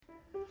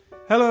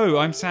Hello,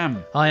 I'm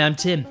Sam. Hi, I'm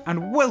Tim.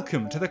 And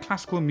welcome to the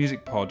Classical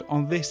Music Pod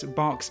on this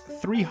Bach's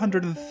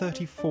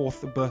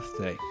 334th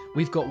birthday.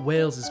 We've got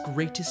Wales's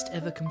greatest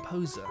ever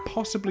composer,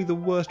 Possibly the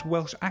worst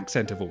Welsh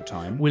accent of all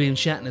time. William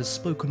Shatner's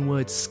spoken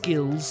word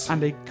skills,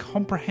 And a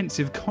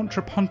comprehensive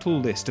contrapuntal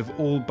list of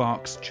all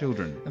Bach's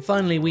children. and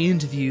finally we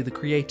interview the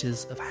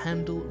creators of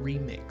Handel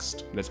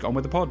Remixed. Let's get on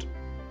with the pod.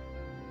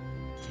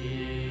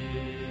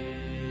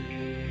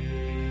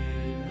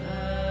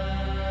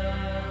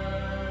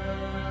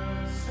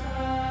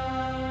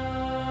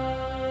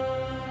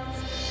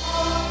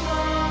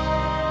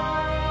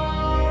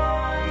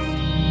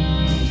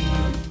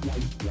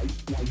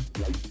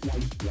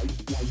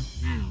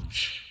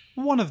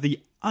 One of the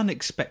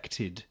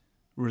unexpected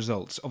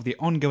results of the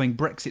ongoing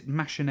Brexit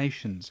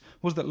machinations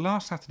was that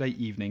last Saturday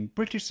evening,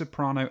 British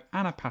soprano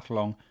Anna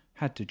Patalong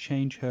had to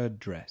change her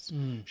dress.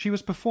 She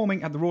was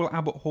performing at the Royal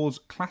Albert Hall's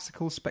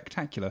Classical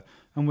Spectacular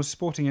and was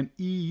sporting an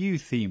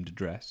EU-themed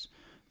dress.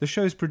 The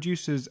show's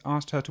producers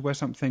asked her to wear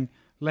something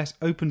less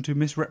open to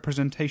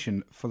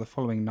misrepresentation for the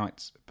following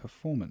night's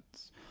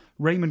performance.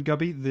 Raymond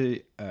Gubby,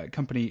 the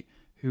company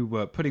who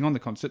were putting on the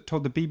concert,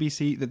 told the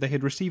BBC that they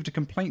had received a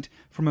complaint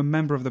from a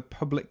member of the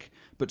public,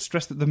 but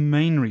stressed that the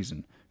main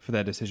reason for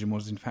their decision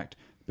was, in fact,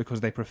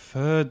 because they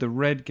preferred the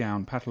red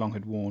gown Patalong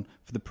had worn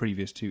for the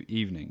previous two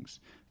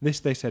evenings. This,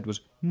 they said, was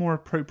more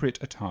appropriate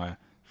attire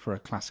for a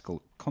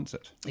classical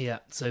concert. Yeah,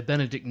 so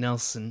Benedict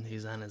Nelson,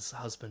 who's Anna's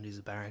husband, who's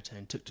a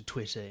baritone, took to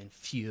Twitter in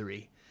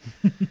fury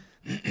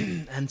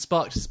and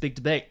sparked this big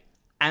debate.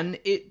 And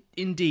it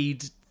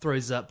indeed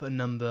throws up a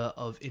number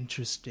of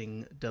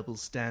interesting double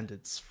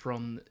standards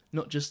from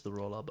not just the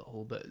Royal Albert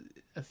Hall, but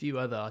a few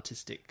other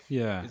artistic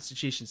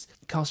institutions.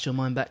 Cast your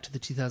mind back to the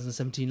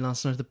 2017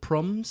 last night of the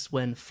proms,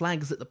 when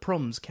Flags at the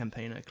Proms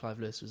campaigner Clive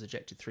Lewis was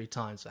ejected 3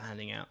 times for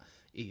handing out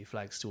EU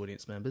flags to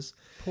audience members.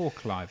 Poor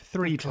Clive.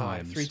 Three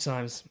times. 3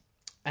 times.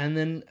 And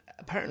then,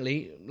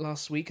 apparently,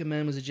 last week a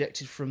man was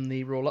ejected from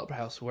the Royal Opera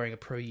House for wearing a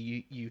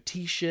pro-EU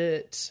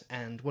t-shirt,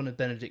 and one of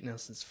Benedict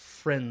Nelson's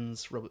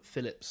friends, Robert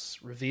Phillips,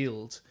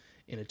 revealed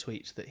in a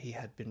tweet that he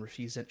had been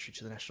refused entry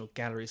to the National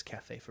Galleries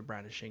Cafe for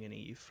brandishing an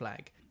EU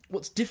flag.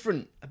 What's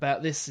different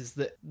about this is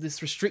that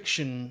this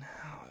restriction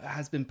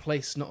has been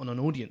placed not on an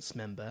audience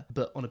member,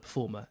 but on a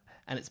performer,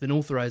 and it's been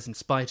authorised in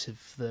spite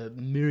of the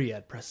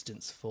myriad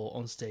precedents for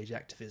onstage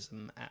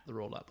activism at the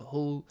Royal Albert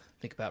Hall.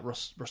 Think about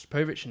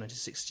Rostropovich in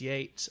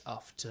 1968,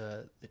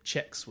 after the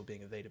Czechs were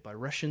being invaded by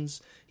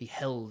Russians. He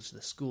held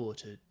the score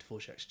to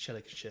Dvorak's cello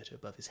concerto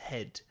above his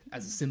head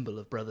as a symbol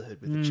of brotherhood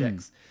with the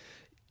Czechs.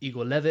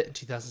 Igor Levit in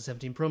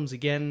 2017 proms,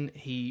 again,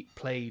 he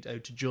played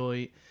Ode to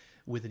Joy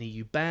with an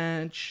EU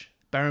badge.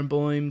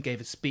 Barenboim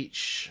gave a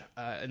speech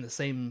in the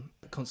same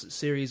concert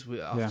series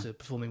after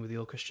performing with the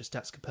Orchestra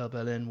Staatskapelle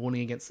Berlin,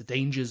 warning against the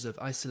dangers of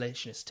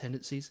isolationist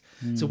tendencies.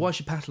 So why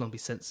should Patalong be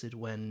censored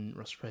when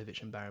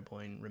Rostropovich and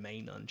Barenboim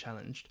remain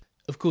unchallenged?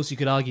 Of course, you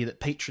could argue that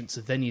patrons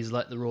of venues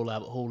like the Royal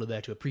Albert Hall are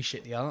there to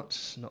appreciate the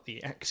art, not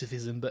the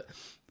activism, but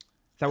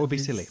That would be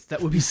silly.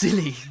 That would be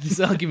silly, this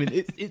argument.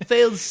 It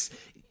fails.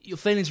 You're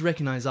failing to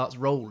recognise art's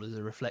role as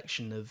a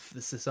reflection of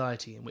the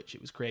society in which it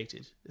was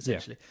created,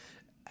 essentially.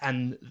 Yeah.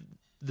 And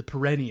the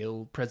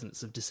perennial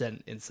presence of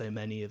dissent in so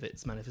many of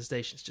its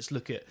manifestations. Just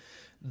look at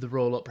the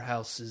Royal Opera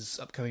House's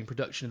upcoming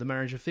production of The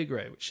Marriage of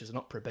Figaro, which is an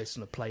opera based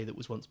on a play that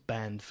was once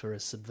banned for a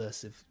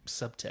subversive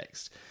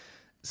subtext.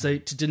 So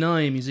to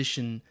deny a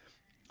musician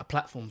a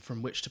platform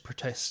from which to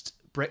protest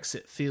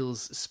Brexit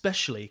feels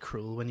especially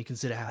cruel when you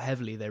consider how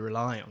heavily they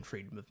rely on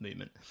freedom of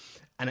movement.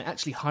 And it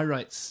actually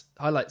highlights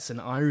an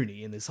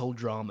irony in this whole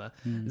drama,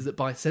 is that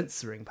by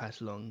censoring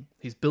Patalong,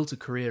 he's built a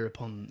career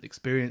upon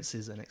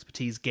experiences and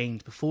expertise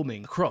gained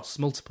performing across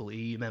multiple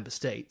EU member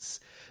states.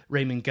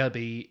 Raymond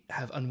Gubby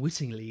have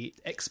unwittingly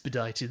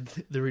expedited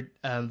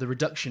the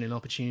reduction in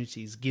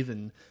opportunities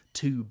given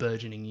to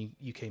burgeoning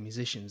UK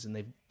musicians, and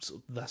they've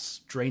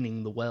thus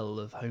draining the well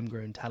of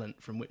homegrown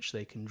talent from which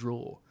they can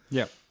draw.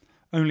 Yeah.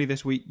 Only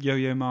this week,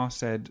 Yo-Yo Ma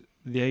said,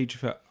 the age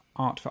for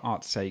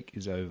art's sake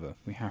is over.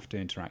 We have to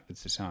interact with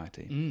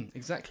society.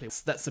 Exactly.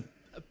 That's a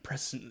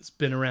precedent that's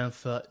been around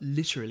for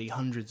literally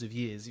hundreds of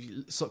years.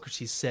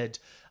 Socrates said,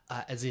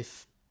 as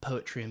if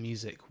poetry and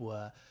music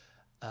were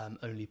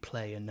only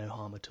play and no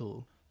harm at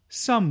all.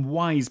 Some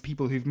wise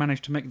people who've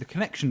managed to make the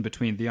connection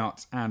between the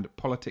arts and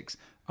politics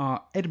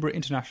are Edinburgh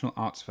International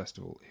Arts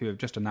Festival, who have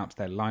just announced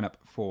their lineup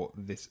for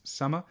this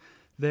summer.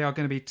 They are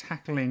going to be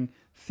tackling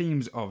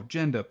themes of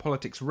gender,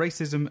 politics,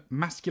 racism,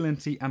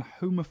 masculinity and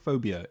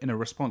homophobia in a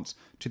response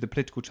to the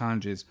political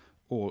challenges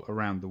all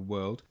around the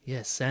world.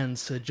 Yes, and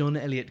Sir John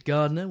Eliot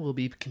Gardner will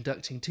be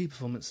conducting 2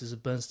 performances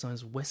of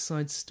Bernstein's West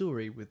Side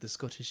Story with the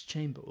Scottish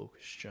Chamber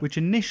Orchestra. Which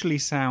initially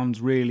sounds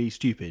really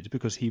stupid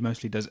because he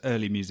mostly does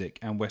early music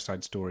and West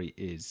Side Story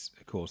is,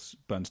 of course,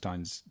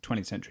 Bernstein's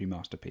 20th century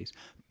masterpiece.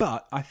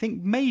 But I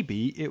think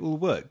maybe it will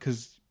work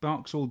because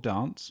Bach's all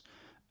dance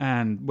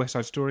and West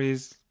Side Story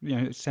is,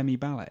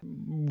 semi-ballet.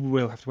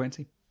 We'll have to wait and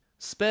see.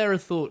 Spare a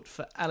thought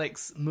for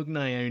Alex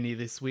Mugnione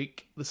this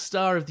week, the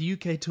star of the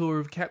UK tour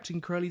of Captain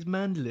Crowley's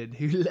Mandolin,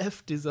 who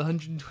left his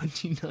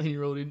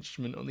 129-year-old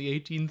instrument on the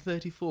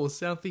 1834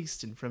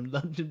 Southeastern from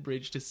London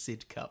Bridge to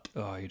Sidcup.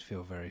 Oh, you'd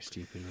feel very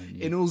stupid, wouldn't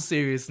you? In all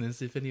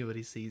seriousness, if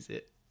anybody sees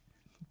it,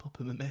 pop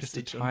him a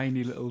message. Just a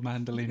tiny little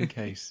mandolin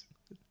case.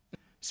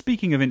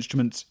 Speaking of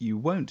instruments you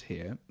won't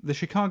hear, the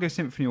Chicago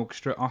Symphony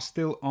Orchestra are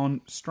still on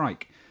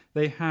strike.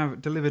 They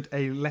have delivered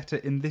a letter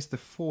in the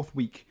 4th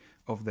week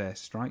of their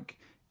strike.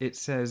 It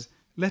says,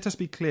 "Let us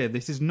be clear,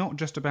 this is not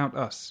just about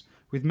us.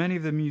 With many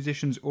of the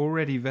musicians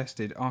already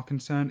vested, our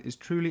concern is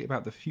truly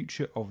about the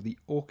future of the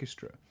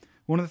orchestra."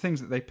 One of the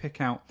things that they pick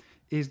out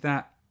is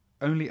that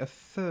only a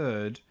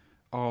third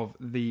of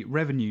the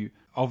revenue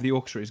of the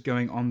orchestra is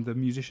going on the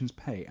musicians'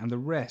 pay, and the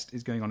rest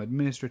is going on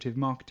administrative,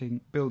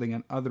 marketing, building,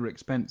 and other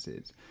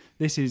expenses.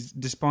 This is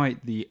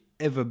despite the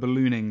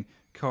ever-ballooning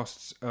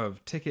costs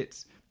of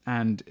tickets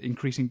and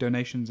increasing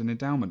donations and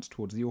endowments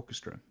towards the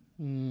orchestra.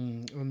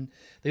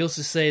 They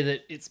also say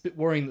that it's a bit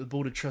worrying that the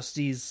Board of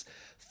Trustees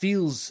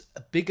feels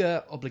a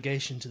bigger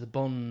obligation to the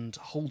bond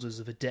holders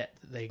of a debt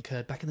that they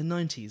incurred back in the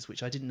 90s,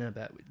 which I didn't know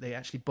about. They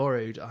actually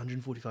borrowed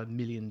 $145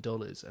 million,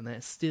 and they're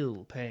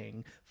still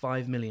paying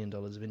 $5 million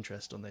of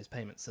interest on those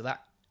payments. So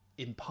that,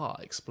 in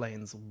part,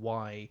 explains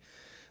why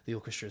the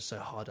orchestra is so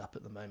hard up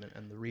at the moment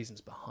and the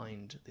reasons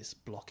behind this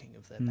blocking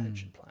of their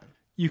pension plan.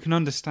 You can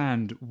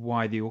understand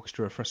why the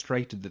orchestra are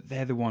frustrated that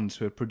they're the ones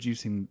who are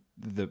producing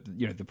the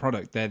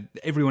product.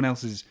 Everyone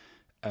else is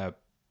a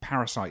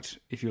parasite,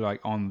 if you like,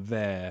 on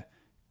their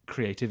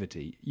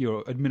creativity.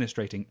 You're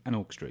administrating an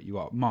orchestra. You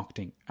are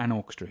marketing an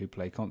orchestra who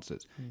play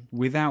concerts.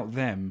 Without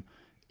them,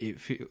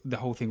 the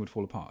whole thing would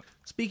fall apart.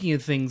 Speaking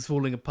of things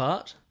falling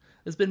apart,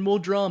 there's been more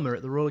drama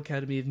at the Royal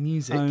Academy of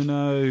Music. Oh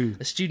no.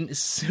 A student is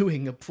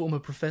suing a former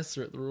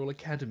professor at the Royal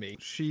Academy.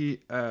 She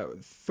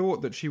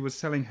thought that she was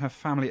selling her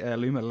family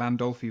heirloom, a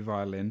Landolfi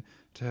violin,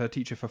 to her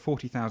teacher for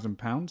 £40,000,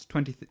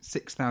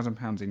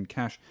 £26,000 in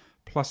cash,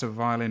 plus a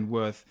violin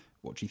worth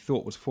what she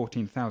thought was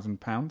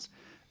 £14,000.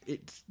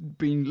 It's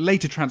been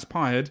later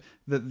transpired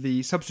that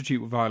the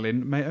substitute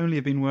violin may only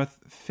have been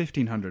worth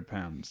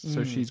 £1,500.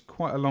 So she's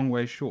quite a long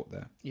way short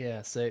there.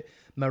 Yeah, so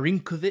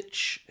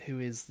Marinkovic, who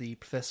is the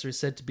professor, is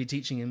said to be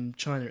teaching in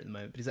China at the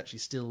moment, but he's actually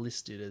still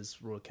listed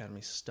as Royal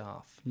Academy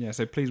staff. Yeah,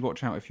 so please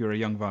watch out if you're a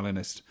young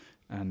violinist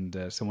and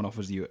someone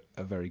offers you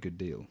a very good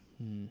deal.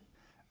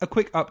 A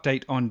quick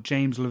update on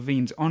James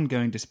Levine's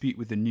ongoing dispute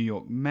with the New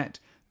York Met.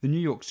 The New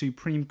York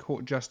Supreme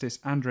Court Justice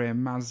Andrea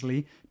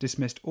Masley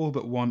dismissed all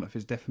but one of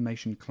his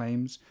defamation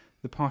claims.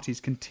 The parties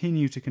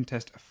continue to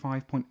contest a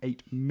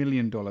 $5.8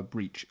 million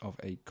breach of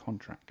a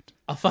contract.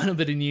 Our final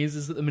bit of news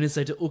is that the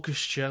Minnesota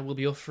Orchestra will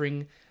be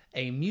offering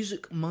a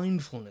music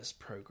mindfulness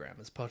program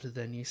as part of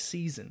their new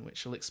season,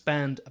 which will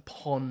expand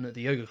upon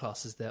the yoga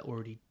classes they're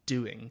already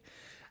doing,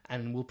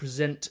 and will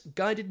present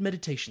guided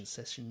meditation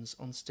sessions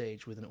on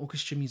stage with an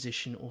orchestra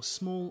musician or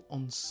small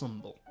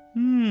ensemble.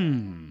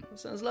 That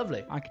sounds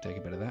lovely. I could take a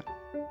bit of that.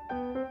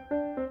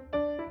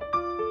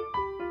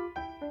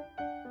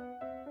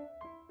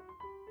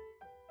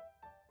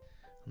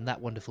 And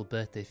that wonderful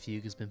birthday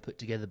fugue has been put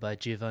together by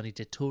Giovanni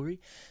Dettori.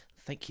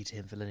 Thank you to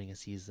him for letting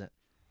us use that.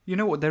 You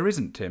know what there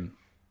isn't, Tim?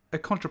 A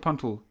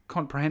contrapuntal,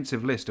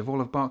 comprehensive list of all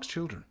of Bach's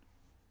children.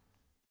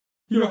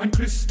 Johann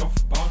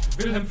Christoph Bach,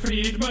 Wilhelm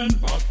Friedman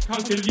Bach,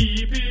 Kalte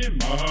Liebe,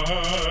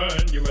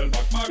 Manuel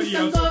Bach,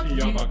 Maria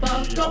Sophia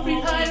Bach,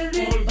 Gottfried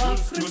Heinrich Bach,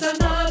 Christian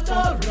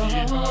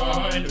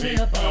Heinrich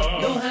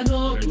Bach, Johann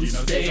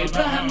August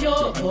Abraham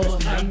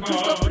Johann,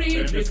 Christoph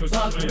Friedrich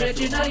Bach,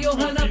 Regina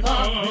Johanna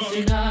Bach,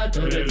 Christina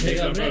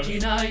Dorothea,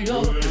 Regina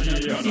Johanna,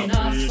 Christina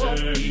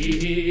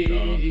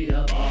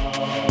Sophia Bach.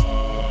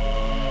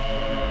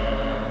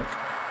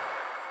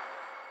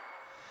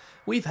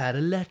 We've had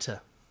a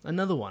letter.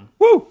 Another one.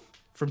 Woo!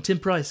 From Tim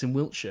Price in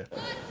Wiltshire.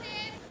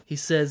 He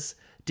says,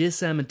 "Dear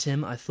Sam and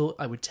Tim, I thought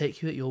I would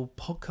take you at your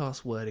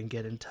podcast word and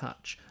get in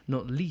touch,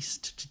 not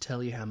least to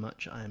tell you how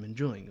much I am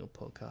enjoying your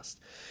podcast."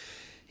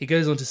 He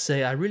goes on to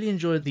say, "I really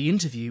enjoyed the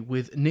interview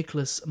with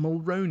Nicholas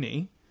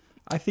Mulroney."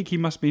 I think he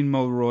must be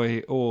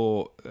Mulroy,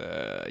 or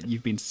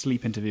you've been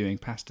sleep interviewing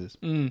pastors.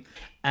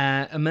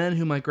 A man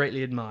whom I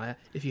greatly admire.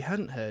 If you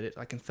hadn't heard it,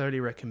 I can thoroughly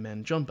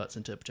recommend John Butt's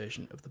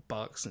interpretation of the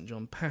Bach St.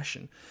 John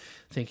Passion.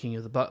 Thinking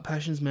of the Bach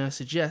Passions, may I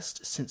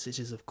suggest, since it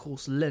is of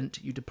course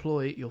Lent, you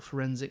deploy your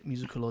forensic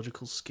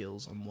musicological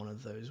skills on one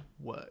of those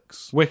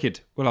works.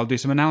 Wicked. Well, I'll do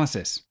some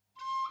analysis.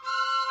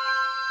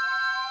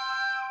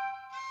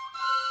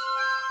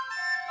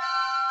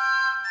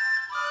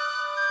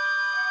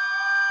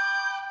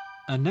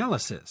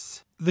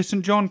 Analysis. The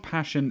St. John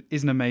Passion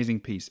is an amazing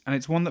piece, and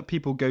it's one that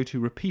people go to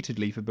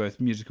repeatedly for both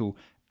musical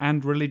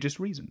and religious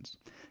reasons.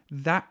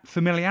 That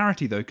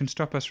familiarity, though, can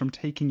stop us from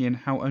taking in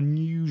how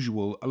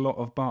unusual a lot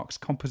of Bach's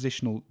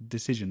compositional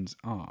decisions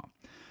are.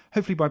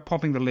 Hopefully by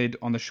popping the lid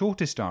on the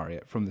shortest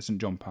aria from the St.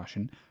 John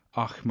Passion,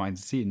 Ach mein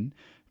Sinn,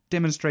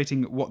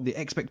 demonstrating what the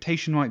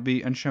expectation might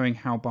be and showing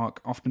how Bach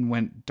often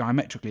went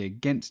diametrically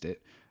against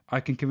it,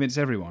 I can convince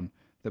everyone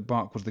that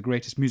Bach was the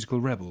greatest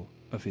musical rebel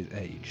of his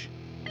age.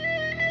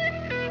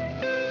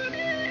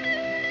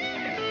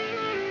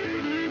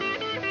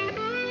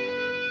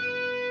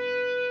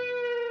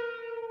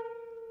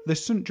 The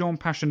St. John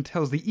Passion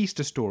tells the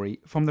Easter story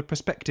from the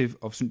perspective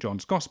of St.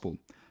 John's Gospel.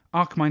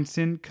 Ach mein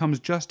Sinn comes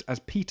just as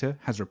Peter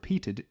has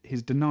repeated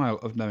his denial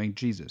of knowing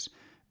Jesus,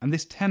 and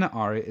this tenor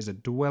aria is a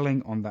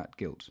dwelling on that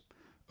guilt.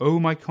 O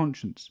my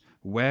conscience,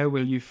 where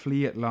will you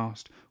flee at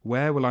last?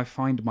 Where will I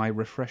find my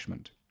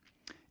refreshment?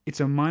 It's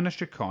a minor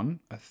chaconne,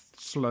 a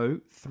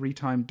slow,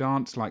 3-time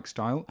dance-like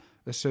style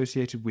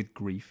associated with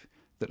grief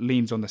that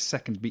leans on the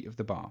second beat of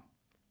the bar.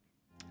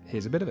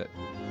 Here's a bit of it.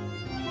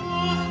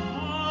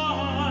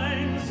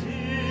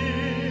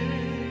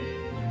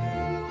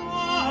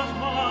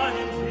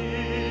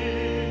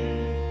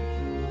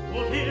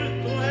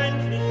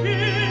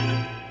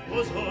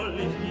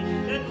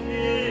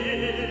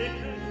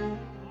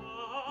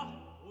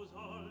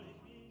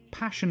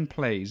 Passion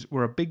plays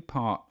were a big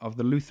part of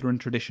the Lutheran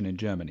tradition in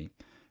Germany,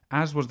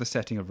 as was the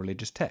setting of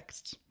religious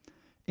texts.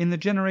 In the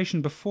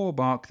generation before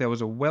Bach, there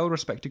was a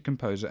well-respected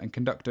composer and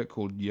conductor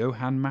called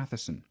Johann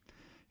Mattheson.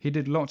 He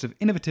did lots of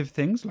innovative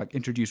things like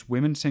introduce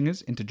women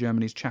singers into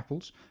Germany's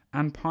chapels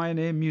and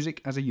pioneer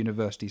music as a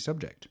university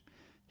subject.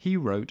 He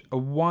wrote a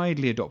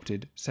widely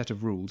adopted set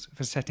of rules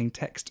for setting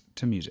text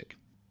to music.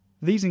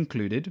 These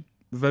included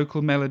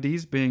vocal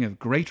melodies being of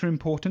greater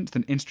importance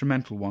than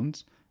instrumental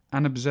ones,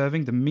 and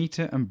observing the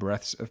metre and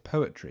breaths of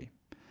poetry,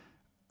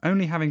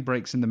 only having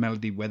breaks in the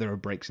melody where there are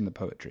breaks in the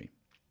poetry.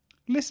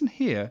 Listen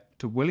here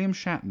to William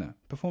Shatner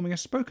performing a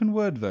spoken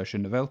word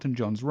version of Elton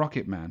John's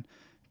Rocket Man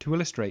to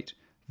illustrate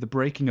the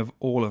breaking of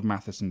all of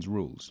Matheson's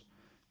rules.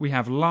 We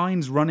have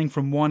lines running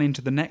from one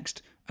into the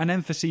next and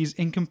emphases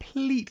in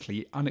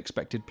completely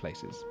unexpected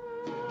places.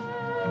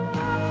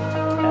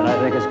 And I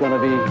think it's going to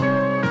be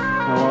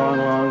a long,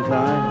 long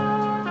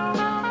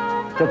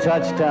time to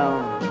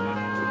touchdown.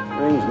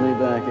 Brings me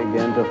back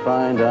again to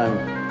find I'm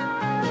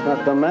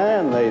not the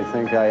man they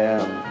think I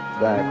am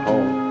back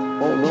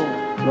home. Oh, no,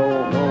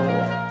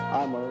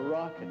 I'm a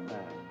rocket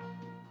man.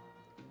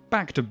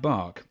 Back to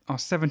Bach, our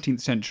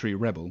 17th century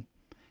rebel.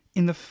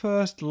 In the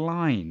first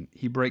line,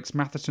 he breaks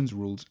Matheson's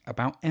rules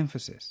about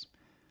emphasis.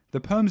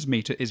 The poem's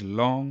metre is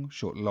long,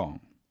 short, long.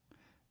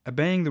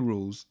 Obeying the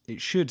rules,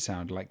 it should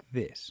sound like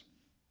this.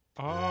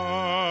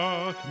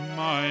 Ach,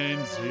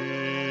 mein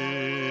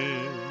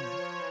Sinn.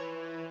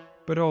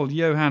 But old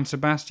Johann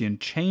Sebastian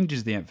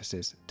changes the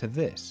emphasis to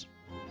this.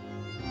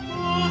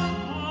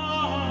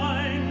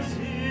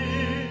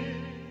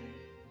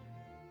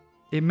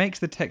 It makes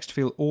the text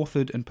feel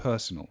authored and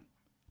personal.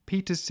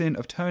 Peter's sin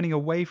of turning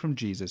away from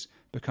Jesus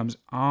becomes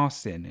our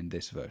sin in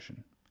this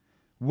version.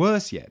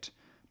 Worse yet,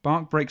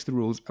 Bach breaks the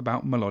rules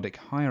about melodic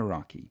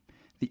hierarchy.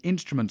 The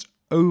instruments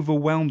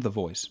overwhelm the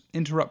voice,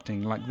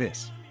 interrupting like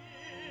this.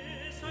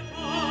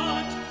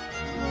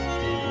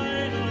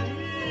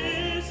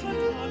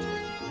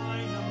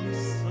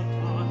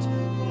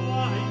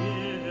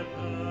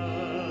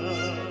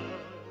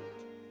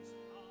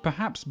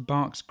 Perhaps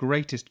Bach's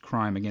greatest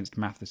crime against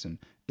Matheson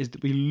is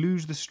that we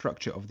lose the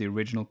structure of the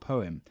original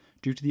poem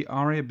due to the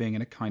aria being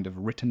in a kind of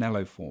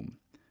ritornello form.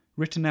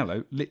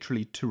 Ritornello,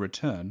 literally to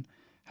return,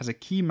 has a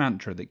key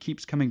mantra that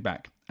keeps coming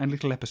back and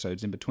little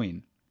episodes in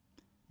between.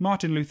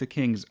 Martin Luther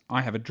King's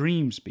I Have a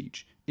Dream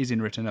speech is in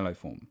ritornello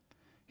form.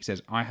 He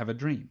says, I have a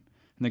dream,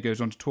 and then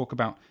goes on to talk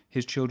about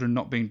his children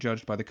not being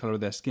judged by the colour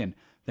of their skin.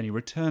 Then he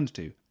returns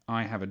to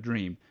I Have a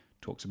Dream,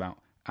 talks about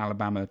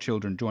Alabama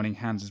children joining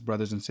hands as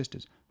brothers and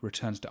sisters,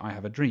 returns to I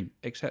Have a Dream,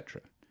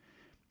 etc.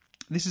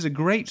 This is a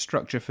great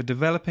structure for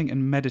developing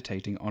and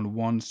meditating on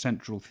one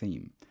central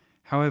theme.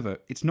 However,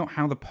 it's not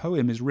how the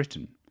poem is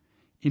written.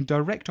 In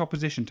direct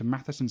opposition to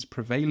Matheson's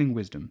prevailing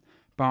wisdom,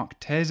 Bach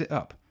tears it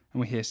up,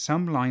 and we hear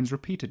some lines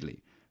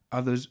repeatedly,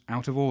 others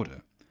out of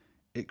order.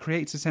 It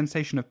creates a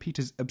sensation of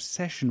Peter's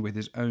obsession with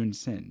his own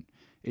sin.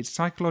 It's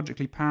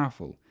psychologically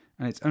powerful,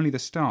 and it's only the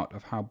start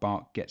of how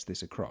Bach gets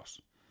this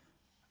across.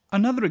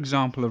 Another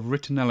example of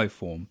ritornello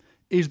form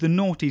is the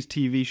noughties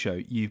TV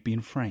show You've Been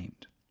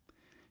Framed.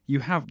 You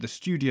have the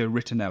studio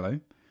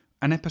ritornello,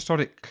 an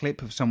episodic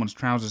clip of someone's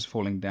trousers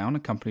falling down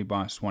accompanied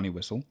by a swanny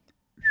whistle,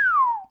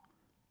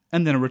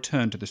 and then a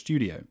return to the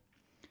studio.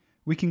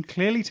 We can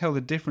clearly tell the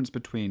difference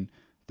between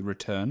the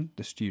return,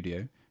 the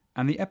studio,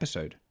 and the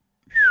episode.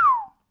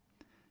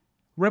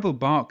 Rebel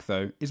Bach,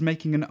 though, is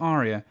making an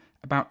aria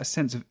about a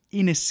sense of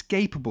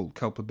inescapable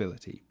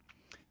culpability.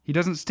 He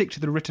doesn't stick to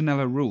the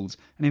ritornello rules,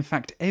 and in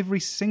fact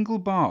every single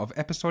bar of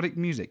episodic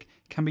music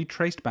can be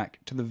traced back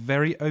to the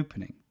very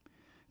opening.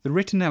 The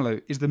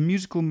ritornello is the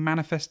musical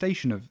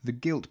manifestation of the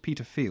guilt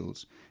Peter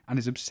feels and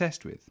is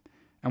obsessed with,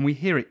 and we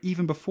hear it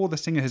even before the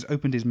singer has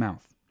opened his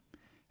mouth.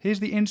 Here's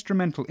the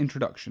instrumental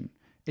introduction.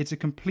 It's a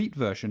complete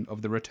version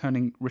of the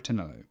returning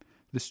ritornello,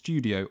 the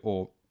studio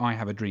or I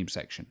Have a Dream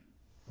section.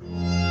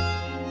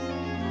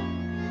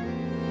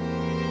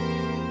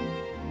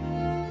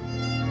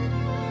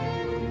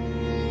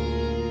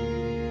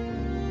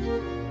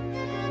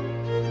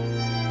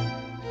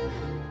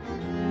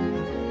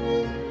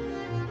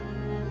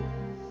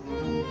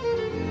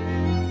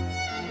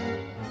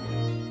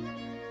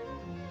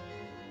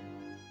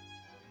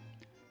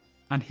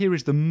 And here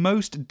is the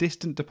most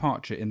distant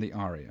departure in the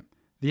aria.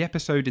 the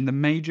episode in the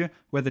major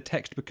where the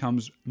text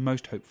becomes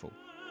most hopeful.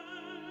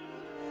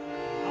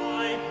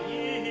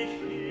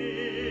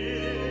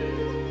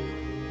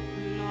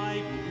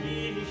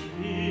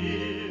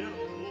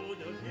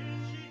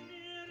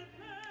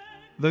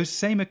 Those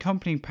same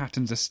accompanying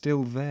patterns are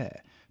still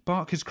there.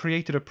 Bach has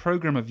created a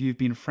program of You've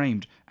Been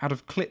Framed out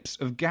of clips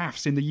of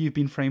gaffes in the You've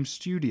Been Framed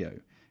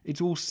studio.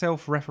 It's all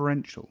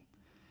self-referential.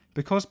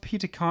 Because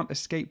Peter can't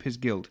escape his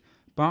guilt,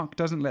 Bach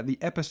doesn't let the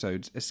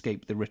episodes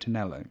escape the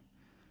ritornello.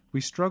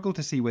 We struggle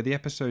to see where the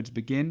episodes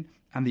begin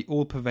and the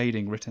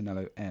all-pervading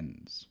ritornello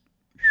ends.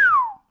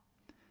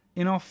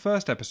 In our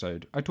first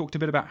episode, I talked a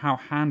bit about how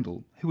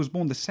Handel, who was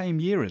born the same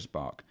year as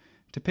Bach,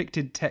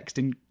 depicted text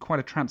in quite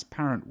a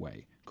transparent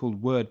way,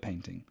 called word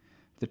painting,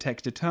 the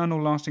text eternal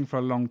lasting for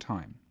a long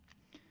time.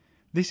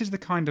 This is the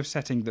kind of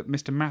setting that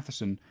Mr.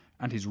 Matheson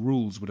and his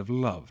rules would have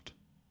loved.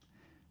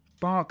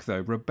 Bach, though,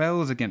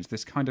 rebels against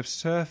this kind of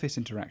surface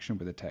interaction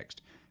with the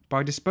text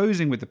by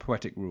disposing with the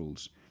poetic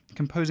rules,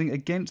 composing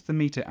against the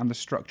metre and the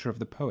structure of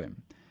the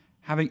poem,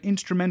 having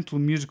instrumental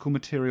musical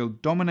material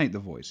dominate the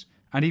voice,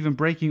 and even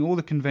breaking all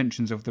the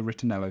conventions of the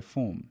ritornello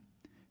form.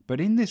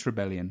 But in this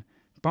rebellion,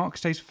 Bach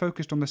stays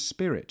focused on the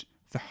spirit,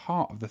 the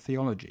heart of the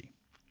theology.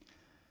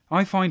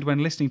 I find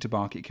when listening to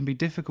Bach it can be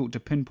difficult to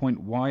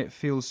pinpoint why it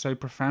feels so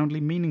profoundly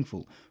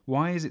meaningful.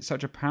 Why is it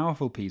such a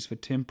powerful piece for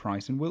Tim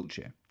Price in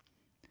Wiltshire?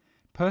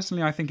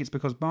 Personally, I think it's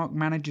because Bach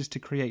manages to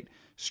create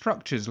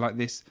structures like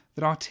this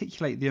that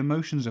articulate the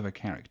emotions of a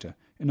character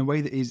in a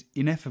way that is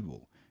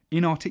ineffable,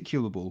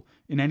 inarticulable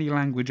in any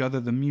language other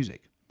than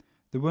music.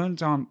 The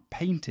words aren't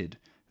painted,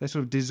 they're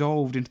sort of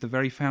dissolved into the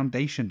very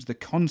foundations, the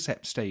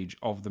concept stage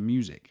of the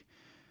music.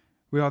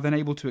 We are then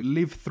able to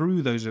live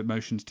through those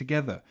emotions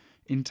together,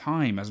 in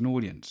time as an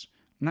audience,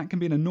 and that can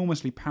be an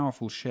enormously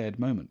powerful shared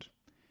moment.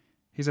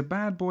 He's a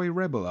bad boy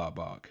rebel, our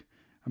Bach,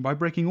 and by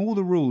breaking all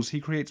the rules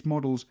he creates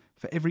models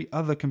for every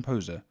other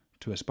composer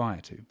to aspire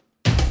to.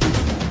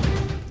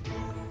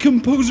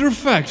 Composer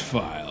Fact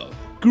File.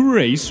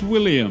 Grace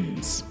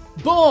Williams.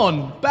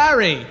 Born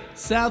Barry,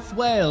 South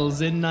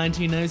Wales in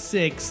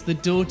 1906, the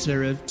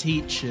daughter of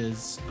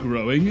teachers.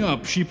 Growing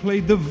up, she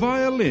played the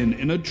violin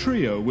in a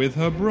trio with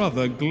her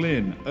brother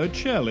Glyn, a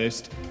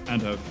cellist,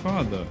 and her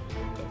father,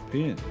 a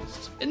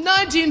pianist. In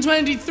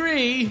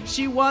 1923,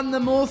 she won the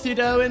Morfydd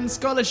Owen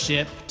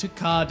Scholarship to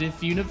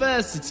Cardiff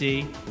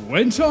University.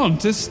 Went on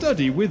to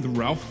study with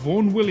Ralph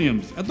Vaughan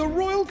Williams at the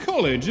Royal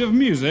College of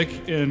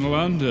Music in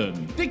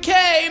London.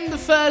 Became the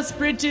first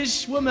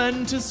British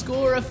woman to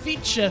score a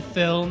feature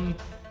film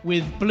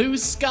with Blue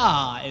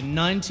Scar in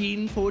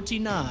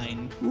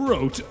 1949.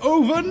 Wrote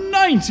over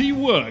 90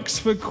 works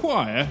for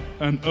choir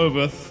and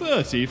over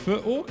 30 for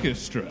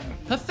orchestra.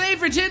 Her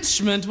favourite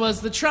instrument was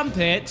the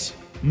trumpet.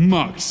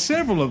 Marked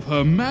several of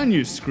her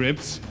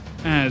manuscripts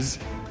as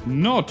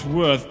not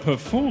worth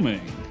performing.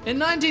 In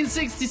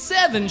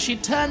 1967, she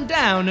turned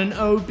down an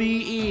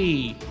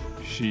OBE.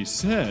 She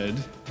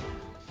said,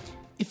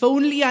 "If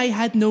only I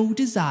had no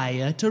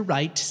desire to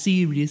write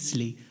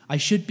seriously, I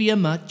should be a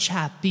much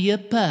happier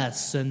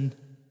person."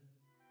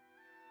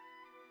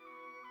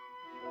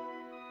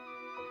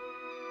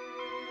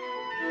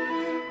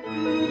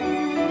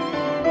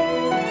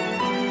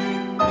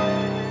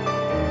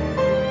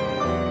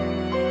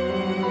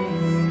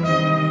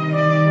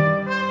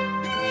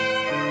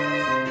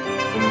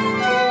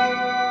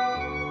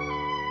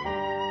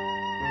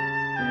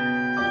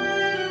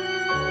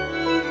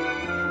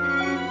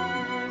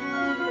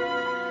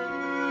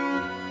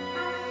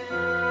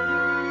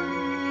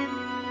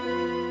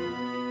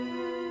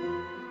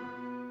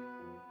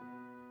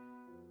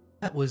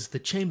 That was the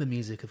chamber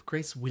music of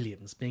Grace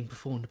Williams being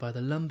performed by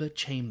the Lumber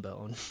Chamber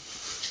on...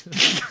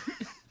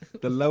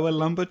 The Lower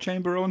Lumber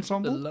Chamber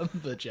Ensemble? The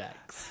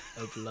Lumberjacks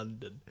of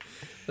London.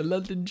 The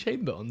London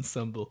Chamber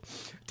Ensemble.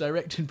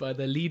 Directed by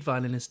their lead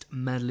violinist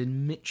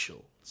Madeline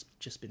Mitchell. It's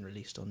just been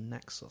released on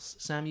Naxos.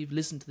 Sam, you've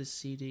listened to this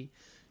CD.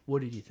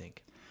 What did you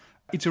think?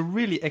 It's a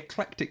really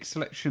eclectic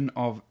selection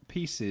of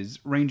pieces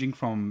ranging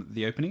from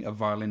the opening, a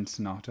violin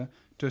sonata,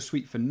 to a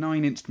suite for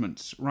 9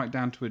 instruments, right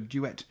down to a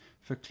duet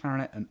for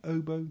clarinet and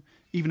oboe,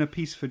 even a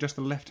piece for just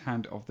the left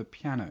hand of the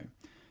piano.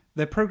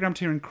 They're programmed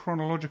here in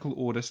chronological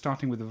order,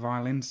 starting with the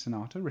violin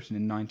sonata, written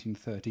in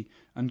 1930,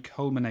 and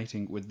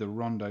culminating with the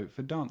rondo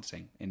for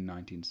dancing in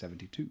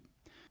 1972.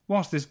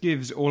 Whilst this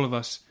gives all of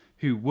us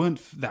who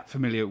weren't that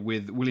familiar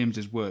with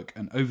Williams's work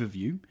an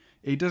overview,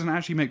 it doesn't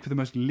actually make for the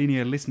most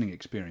linear listening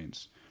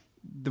experience.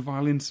 The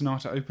violin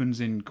sonata opens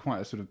in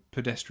quite a sort of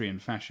pedestrian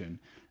fashion,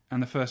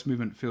 and the first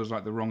movement feels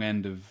like the wrong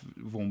end of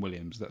Vaughan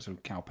Williams, that sort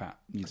of cowpat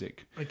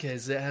music. Okay,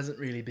 so it hasn't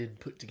really been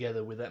put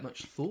together with that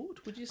much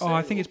thought, would you say? Oh,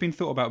 I think it's been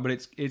thought about,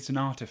 but it's an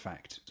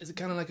artefact. Is it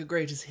kind of like a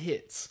greatest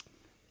hits?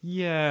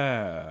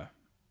 Yeah.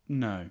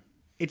 No.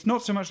 It's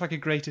not so much like a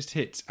greatest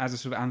hits as a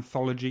sort of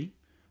anthology,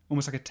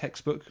 almost like a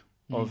textbook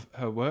of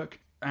her work.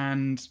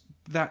 and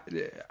that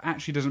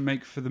actually doesn't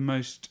make for the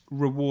most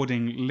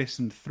rewarding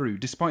listen through,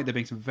 despite there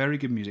being some very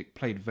good music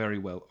played very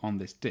well on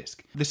this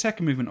disc. The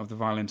second movement of the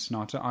violin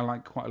sonata I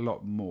like quite a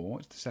lot more.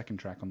 It's the second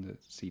track on the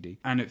CD,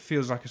 and it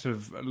feels like a sort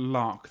of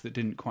lark that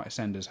didn't quite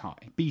ascend as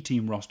high.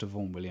 B-team roster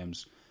Vaughan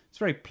Williams. It's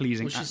very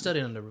pleasing. Well, she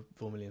studied under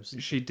Vaughan Williams.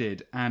 She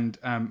did, and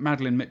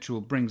Madeline Mitchell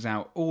brings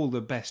out all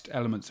the best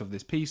elements of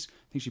this piece.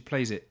 I think she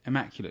plays it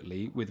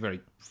immaculately with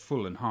very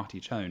full and hearty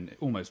tone,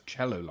 almost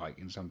cello-like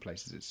in some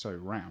places. It's so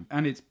round,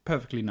 and it's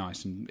perfectly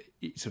nice and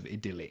sort of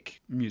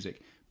idyllic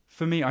music.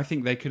 For me, I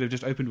think they could have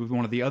just opened with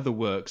one of the other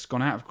works,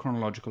 gone out of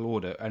chronological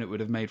order, and it would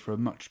have made for a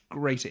much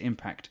greater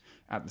impact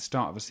at the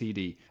start of a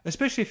CD,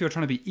 especially if you're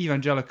trying to be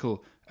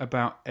evangelical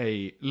about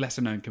a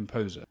lesser-known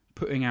composer.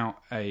 Putting out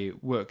a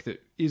work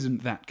that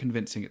isn't that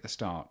convincing at the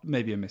start,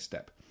 maybe a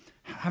misstep.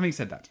 Having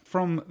said that,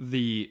 from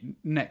the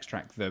next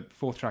track, the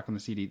fourth track on the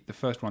CD, the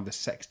first one, the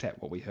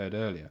sextet, what we heard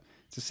earlier,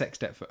 it's a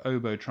sextet for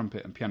oboe,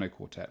 trumpet and piano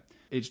quartet.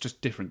 It's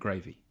just different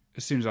gravy.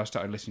 As soon as I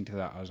started listening to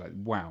that, I was like,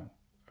 wow,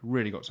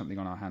 really got something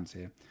on our hands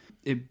here.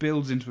 It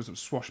builds into a sort of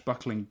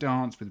swashbuckling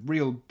dance with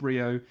real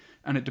brio,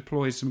 and it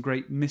deploys some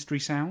great mystery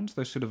sounds,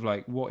 those sort of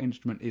like, what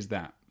instrument is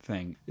that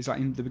thing? It's like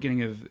in the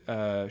beginning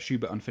of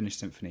Schubert Unfinished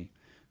Symphony,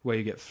 where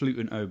you get flute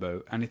and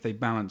oboe, and if they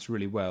balance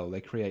really well,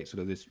 they create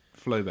sort of this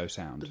flobo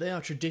sound. But they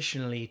are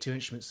traditionally two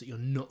instruments that you're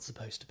not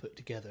supposed to put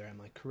together, am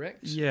I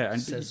correct? Yeah.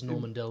 And says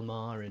Norman Del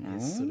Mar in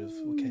his sort of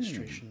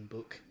orchestration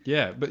book.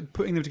 Yeah, but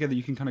putting them together,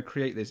 you can kind of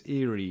create this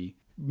eerie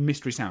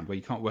mystery sound where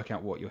you can't work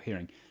out what you're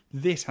hearing.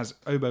 This has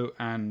oboe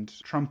and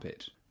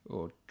trumpet,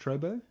 or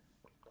trobo?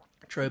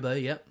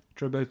 Trobo, yep.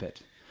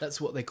 Trobopet.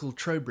 That's what they call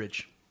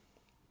Trowbridge,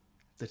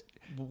 the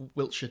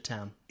Wiltshire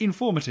town.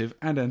 Informative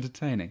and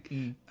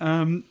entertaining.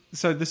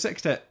 So the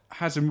sextet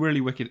has some really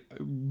wicked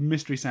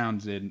mystery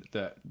sounds in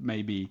that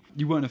maybe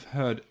you won't have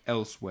heard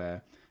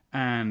elsewhere.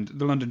 And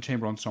the London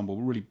Chamber Ensemble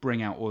will really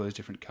bring out all those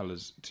different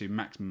colours to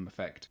maximum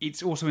effect.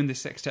 It's also in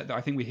this sextet that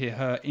I think we hear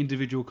her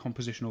individual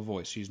compositional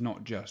voice. She's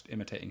not just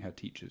imitating her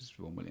teachers,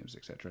 Vaughan Williams,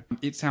 etc.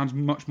 It sounds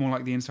much more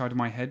like the inside of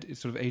my head.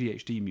 It's sort of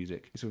ADHD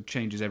music. It sort of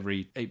changes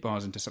every 8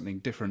 bars into something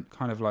different,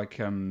 kind of like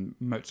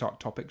Mozart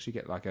topics. You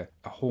get like a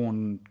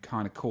horn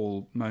kind of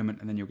call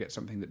moment, and then you'll get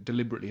something that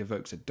deliberately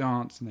evokes a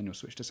dance, and then you'll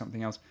switch to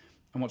something else.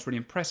 And what's really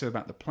impressive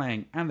about the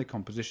playing and the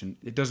composition,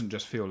 it doesn't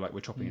just feel like we're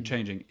chopping and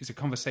changing. It's a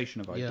conversation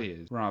of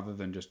ideas rather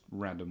than just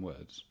random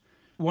words.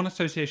 One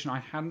association I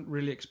hadn't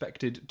really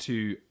expected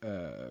to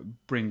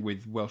bring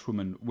with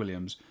Welshwoman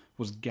Williams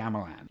was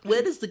gamelan.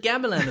 Where does the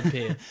gamelan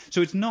appear? So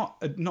it's not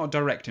a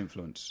direct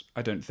influence,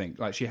 I don't think.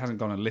 Like, she hasn't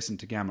gone and listened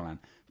to gamelan.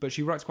 But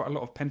she writes quite a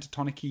lot of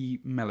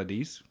pentatonic-y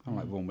melodies, kind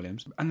of like Vaughan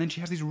Williams. And then she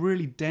has these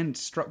really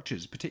dense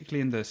structures,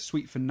 particularly in the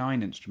suite for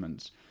 9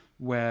 instruments,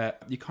 where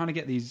you kind of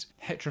get these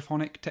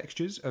heterophonic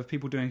textures of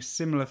people doing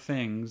similar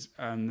things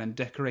and then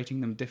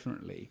decorating them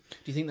differently. Do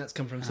you think that's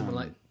come from someone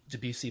like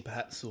Debussy,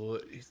 perhaps, or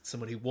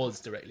someone who was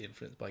directly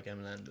influenced by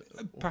gamelan?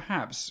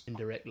 Perhaps.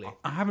 Indirectly.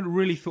 I haven't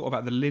really thought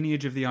about the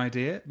lineage of the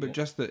idea, but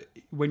just that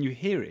when you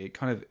hear it, it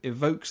kind of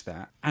evokes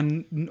that.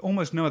 And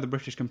almost no other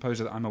British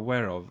composer that I'm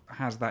aware of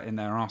has that in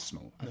their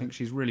arsenal. I think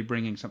she's really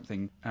bringing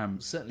something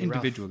certainly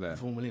individual Ralph there.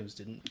 Vaughan Williams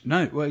didn't.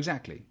 No, well,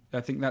 exactly. I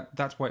think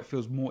that's why it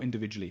feels more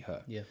individually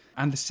her. Yeah.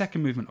 And the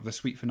second movement of the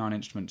Suite for 9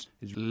 instruments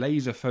is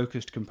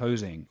laser-focused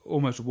composing,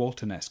 almost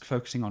Walton-esque,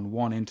 focusing on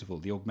one interval,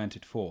 the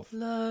augmented fourth.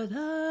 La,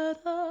 da,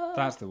 da.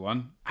 That's the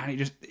one. And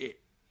it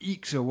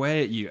ekes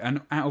away at you.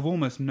 And out of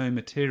almost no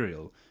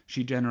material,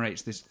 she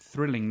generates this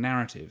thrilling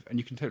narrative. And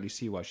you can totally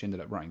see why she ended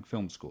up writing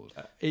film scores.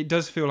 It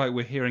does feel like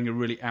we're hearing a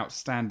really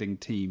outstanding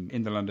team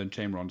in the London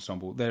Chamber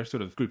Ensemble. They're a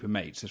sort of group of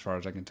mates, as far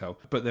as I can tell.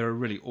 But they're a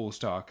really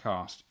all-star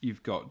cast.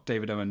 You've got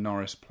David Owen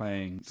Norris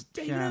playing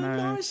the piano. David Owen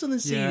Norris on the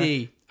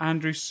CD. Yeah.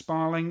 Andrew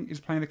Sparling is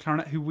playing the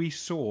clarinet, who we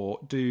saw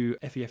do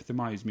F.E.F. the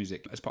May's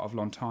music as part of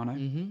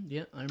Lontano.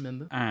 Yeah, I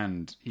remember.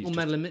 And he's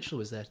Madeline Mitchell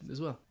was there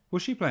as well.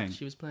 Was she playing?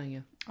 She was playing,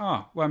 yeah.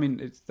 Ah, well, I mean,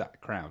 it's that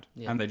crowd.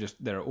 Yeah. And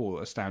they're all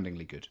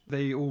astoundingly good.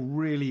 They all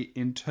really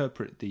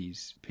interpret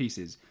these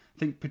pieces. I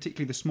think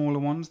particularly the smaller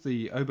ones,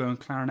 the oboe and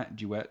clarinet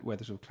duet, where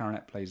the sort of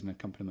clarinet plays an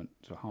accompaniment,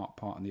 sort of harp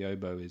part, and the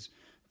oboe is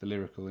the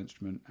lyrical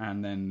instrument,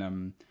 and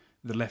then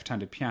the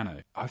left-handed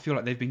piano. I feel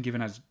like they've been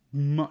given as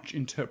much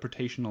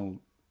interpretational,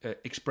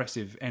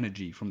 expressive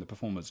energy from the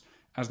performers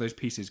as those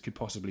pieces could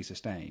possibly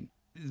sustain.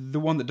 The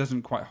one that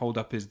doesn't quite hold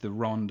up is the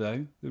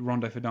rondo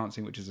for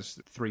dancing, which is a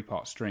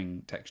 3-part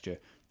string texture,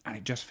 and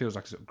it just feels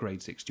like a sort of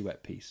grade 6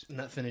 duet piece. And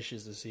that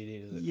finishes the CD,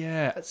 does it?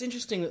 Yeah. That's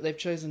interesting that they've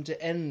chosen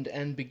to end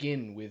and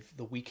begin with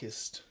the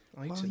weakest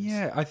items. Well,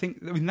 yeah, I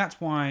mean, that's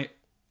why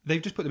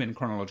they've just put them in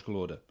chronological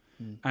order,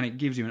 and it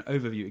gives you an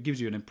overview, it gives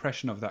you an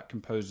impression of that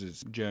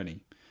composer's journey.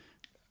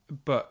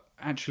 But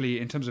actually,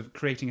 in terms of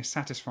creating a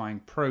satisfying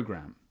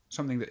program,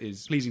 something that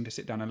is pleasing to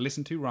sit down and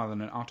listen to rather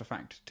than an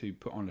artifact to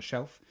put on a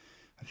shelf,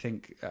 I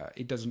think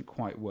it doesn't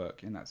quite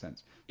work in that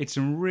sense. It's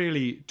some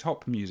really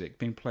top music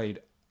being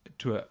played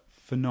to a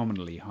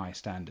phenomenally high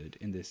standard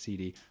in this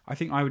CD. I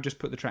think I would just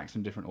put the tracks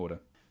in a different order.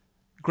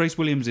 Grace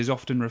Williams is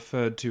often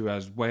referred to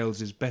as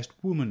Wales's best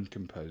woman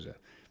composer.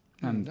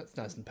 And that's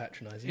nice and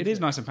patronising. It is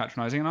nice and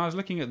patronising. And I was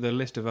looking at the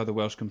list of other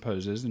Welsh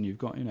composers, and you've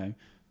got,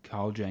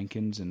 Carl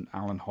Jenkins and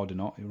Alan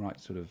Hodinott, who write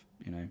sort of,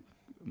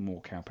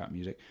 more cowpat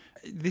music.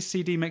 This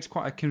CD makes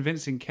quite a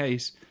convincing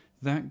case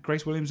that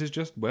Grace Williams is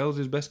just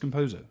Wales' best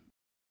composer.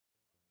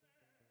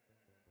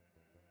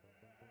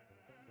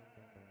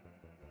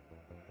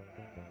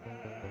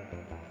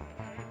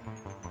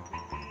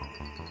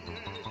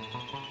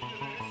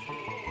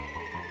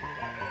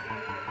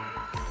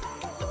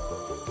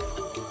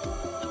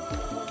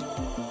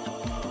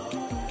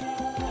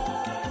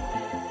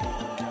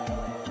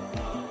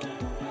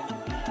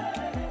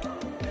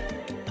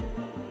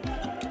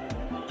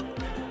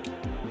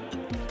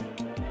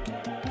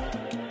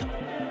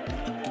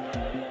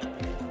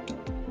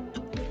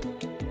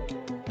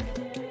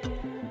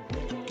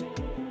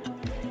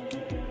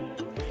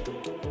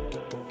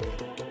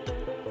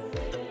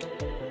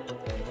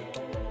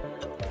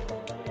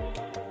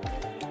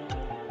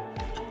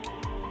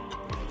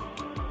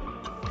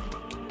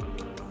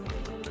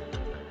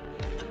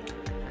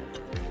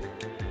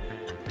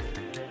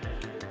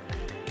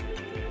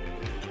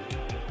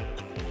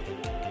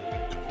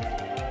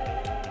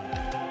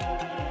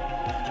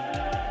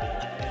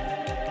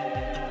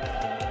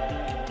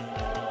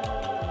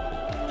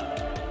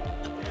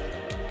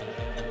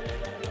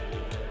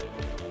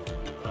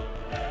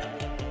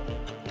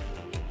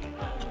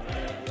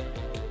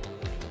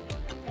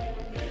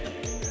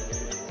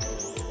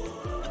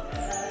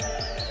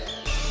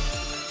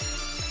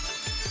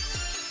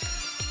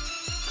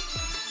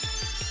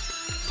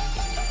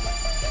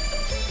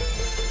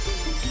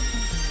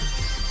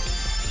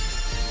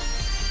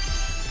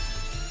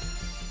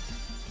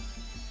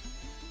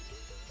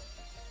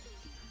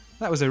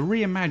 That was a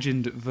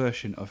reimagined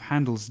version of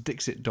Handel's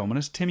Dixit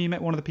Dominus. Tim, you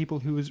met one of the people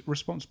who was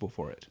responsible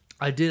for it.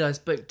 I did. I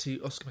spoke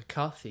to Oscar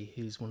McCarthy,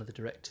 who's one of the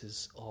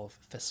directors of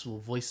Festival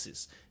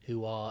Voices,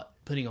 who are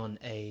putting on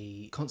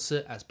a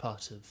concert as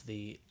part of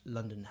the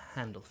London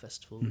Handel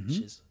Festival, which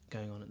is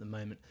going on at the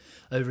moment,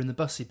 over in the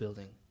Bussey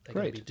building. They're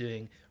going to be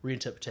doing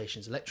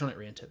reinterpretations, electronic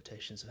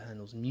reinterpretations of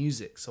Handel's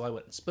music. So I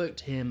went and spoke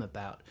to him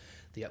about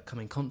the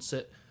upcoming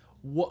concert,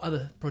 what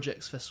other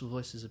projects Festival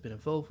Voices have been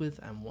involved with,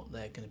 and what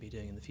they're going to be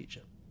doing in the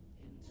future.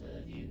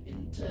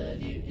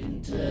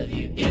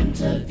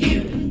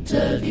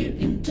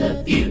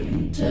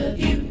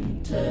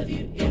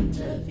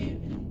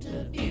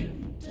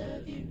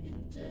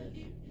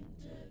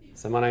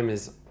 So my name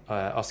is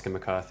Oscar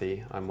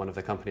McCarthy. I'm one of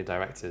the company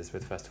directors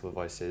with Festival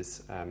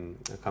Voices,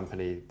 a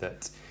company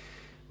that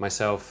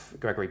myself,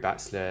 Gregory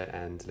Batzler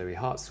and Louis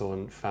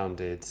Hartshorn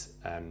founded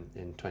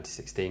in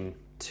 2016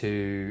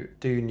 to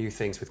do new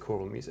things with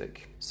choral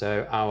music.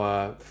 So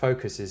our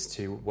focus is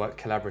to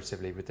work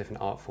collaboratively with different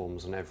art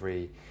forms on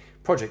every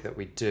project that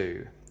we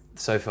do.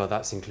 So far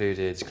that's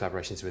included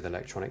collaborations with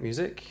electronic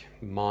music,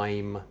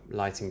 mime,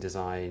 lighting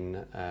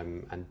design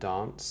and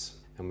dance.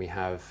 And we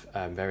have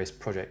various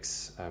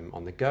projects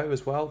on the go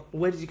as well.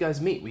 Where did you guys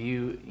meet? Were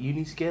you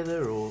uni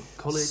together or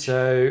college?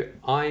 So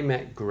I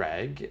met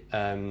Greg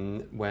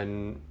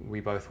when we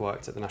both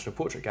worked at the National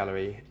Portrait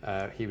Gallery.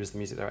 He was the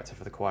music director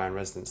for the choir in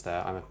residence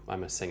there.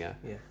 I'm a singer,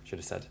 should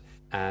have said.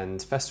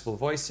 And Festival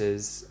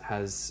Voices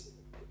has,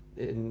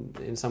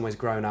 in some ways,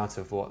 grown out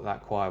of what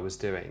that choir was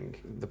doing.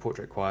 The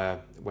Portrait Choir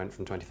went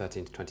from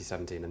 2013 to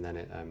 2017, and then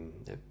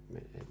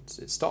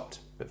it stopped.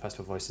 But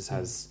Festival Voices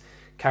has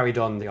carried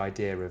on the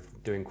idea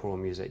of doing choral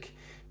music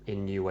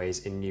in new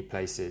ways, in new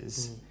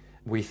places.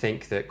 We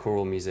think that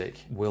choral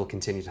music will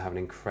continue to have an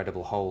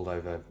incredible hold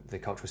over the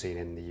cultural scene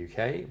in the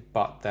UK,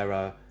 but there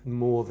are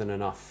more than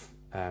enough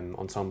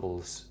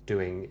ensembles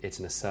doing it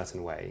in a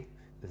certain way.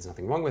 There's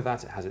nothing wrong with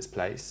that, it has its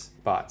place,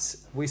 but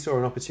we saw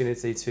an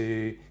opportunity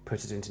to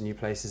put it into new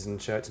places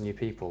and show it to new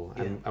people,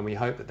 and we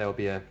hope that there will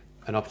be an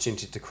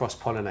opportunity to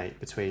cross-pollinate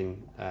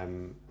between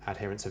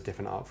adherents of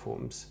different art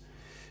forms.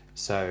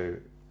 So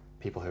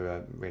people who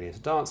are really into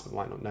dance but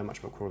might not know much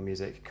about choral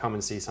music come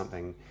and see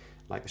something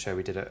like the show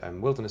we did at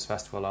Wilderness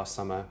Festival last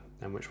summer,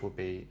 and which we'll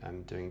be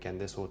doing again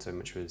this autumn,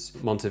 which was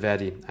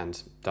Monteverdi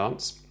and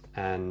dance.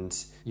 And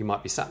you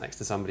might be sat next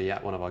to somebody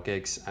at one of our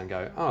gigs and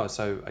go, "Oh,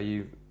 so are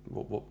you?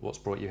 What's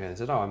brought you here?" And they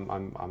said, "Oh,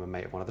 I'm a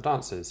mate of one of the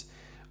dancers."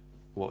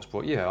 "What's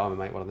brought you here?" "Oh, I'm a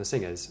mate of one of the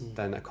singers."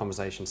 Then a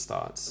conversation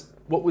starts.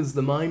 What was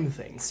the mime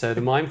thing? So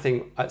the mime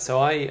thing. So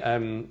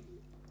I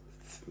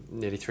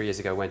nearly 3 years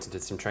ago went and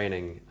did some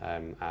training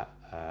at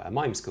a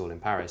mime school in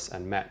Paris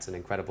and met an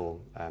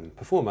incredible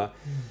performer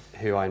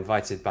who I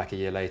invited back a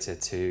year later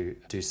to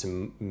do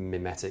some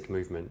mimetic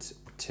movement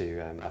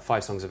to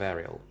 5 songs of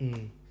Ariel.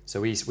 So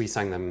we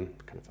sang them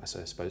kind of, I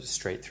suppose,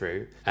 straight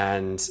through,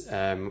 and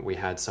we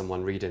had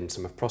someone read in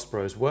some of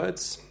Prospero's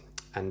words,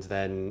 and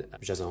then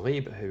Jason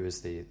Ribes, who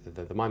was the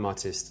mime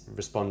artist,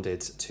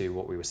 responded to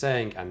what we were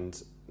saying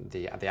and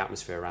the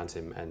atmosphere around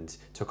him, and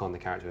took on the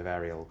character of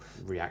Ariel,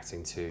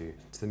 reacting to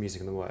the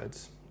music and the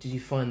words. Did you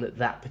find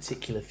that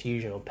particular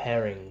fusion or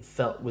pairing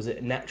was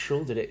it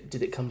natural? Did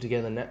it come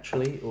together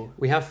naturally? Or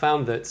we have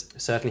found that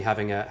certainly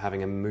having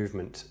a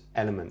movement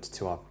element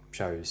to our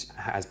shows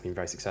has been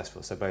very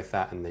successful. So both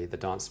that and the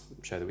dance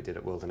show that we did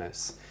at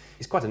Wilderness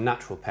it's quite a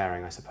natural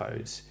pairing, I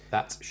suppose.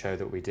 That show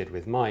that we did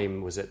with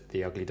Mime was at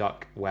the Ugly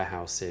Duck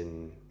warehouse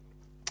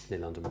near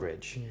London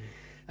Bridge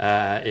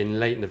in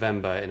late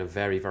November, in a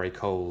very, very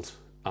cold,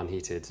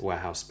 unheated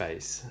warehouse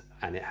space,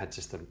 and it had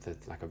just an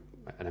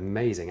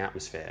amazing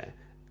atmosphere,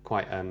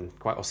 quite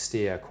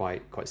austere,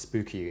 quite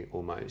spooky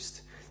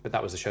almost. But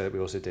that was a show that we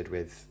also did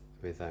with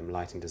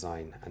lighting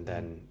design, and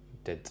then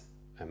did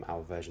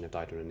our version of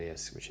Dido and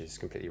Aeneas, which is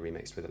completely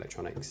remixed with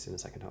electronics in the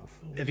second half.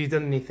 Have you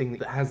done anything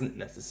that hasn't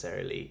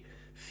necessarily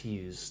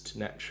fused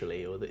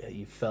naturally, or that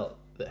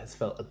has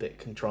felt a bit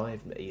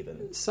contrived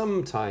even?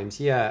 Sometimes,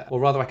 yeah.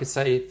 Or rather, I could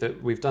say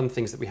that we've done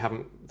things that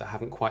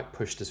haven't quite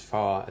pushed as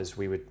far as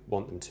we would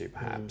want them to,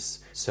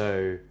 perhaps.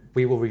 So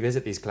we will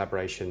revisit these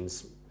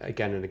collaborations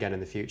again and again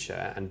in the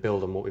future and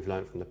build on what we've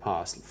learned from the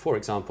past. For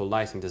example,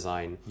 lighting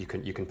design, you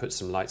can put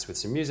some lights with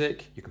some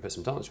music, you can put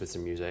some dance with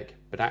some music,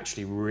 but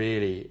actually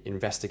really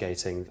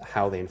investigating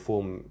how they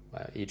inform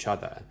each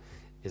other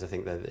is, I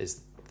think, that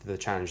is the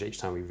challenge each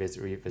time we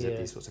revisit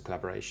these sorts of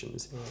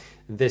collaborations.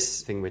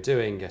 This thing we're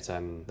doing at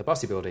the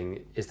Bussey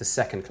building is the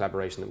second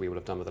collaboration that we will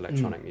have done with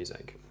electronic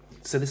music.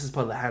 So this is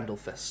part of the Handel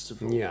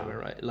Festival, yeah. Am I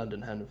right?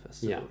 London Handel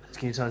Festival. Yeah.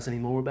 Can you tell us any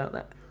more about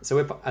that? So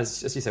we're,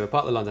 as you say, we're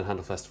part of the London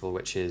Handel Festival,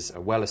 which is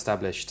a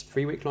well-established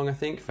 3-week-long, I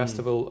think,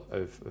 festival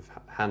of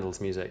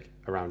Handel's music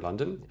around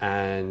London.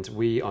 And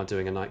we are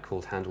doing a night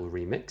called Handel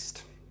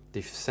Remixed,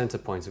 the centre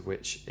point of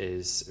which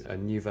is a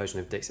new version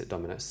of Dixit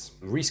Dominus,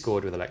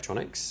 rescored with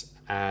electronics.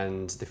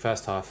 And the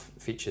first half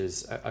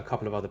features a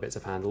couple of other bits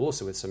of Handel,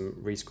 also with some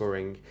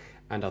rescoring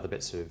and other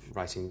bits of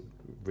writing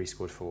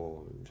rescored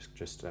for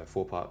just a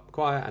 4-part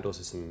choir, and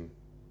also some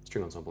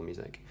string ensemble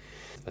music.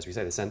 As we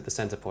say, the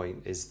centre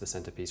point is the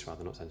centrepiece,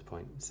 rather, not centre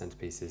point. The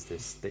centrepiece is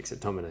this Dixit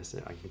Dominus.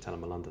 I can tell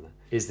I'm a Londoner.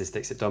 Is this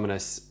Dixit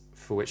Dominus,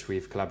 for which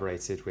we've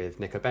collaborated with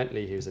Nico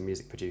Bentley, who's a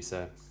music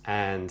producer,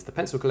 and the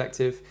Pencil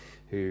Collective,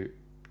 who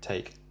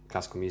take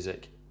classical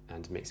music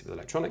and mix it with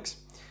electronics.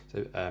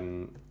 So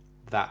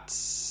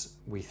that's,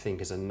 we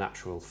think, is a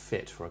natural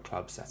fit for a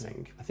club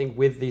setting. I think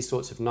with these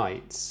sorts of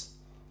nights,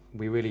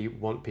 we really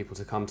want people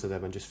to come to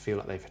them and just feel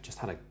like they've just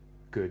had a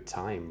good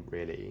time,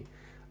 really.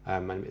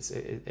 And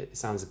it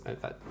sounds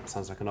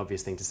like an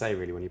obvious thing to say,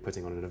 really, when you're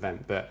putting on an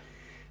event, but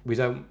we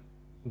don't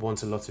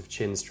want a lot of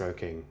chin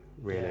stroking,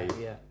 really.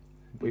 Yeah.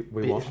 We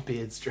want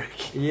beard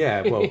stroking.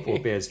 Yeah, well, or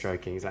beard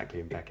stroking, exactly,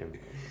 in Beckham.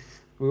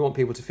 We want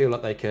people to feel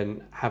like they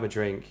can have a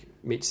drink,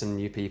 meet some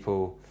new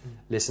people,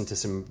 listen to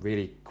some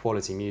really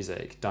quality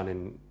music done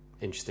in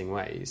interesting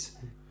ways.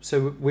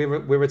 So we're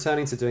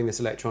returning to doing this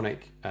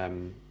electronic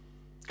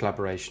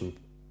collaboration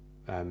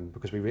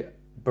because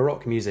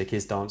Baroque music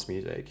is dance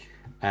music,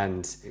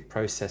 and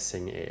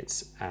processing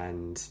it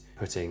and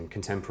putting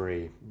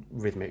contemporary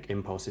rhythmic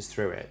impulses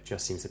through it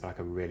just seems to be like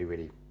a really,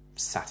 really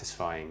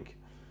satisfying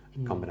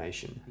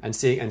combination. And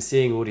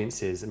seeing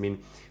audiences, I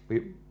mean,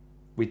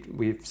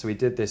 we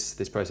did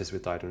this process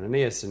with Dido and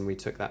Aeneas, and we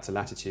took that to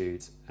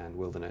Latitude and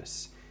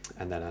Wilderness,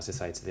 and then, as I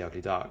say, to the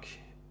Ugly Duck,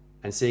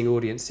 and seeing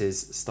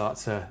audiences start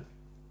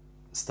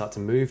to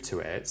move to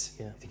it,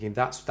 thinking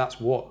that's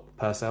what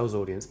Purcell's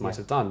audience might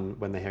have done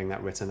when they're hearing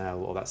that ritornell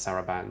or that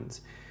saraband,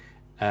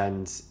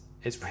 and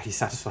it's really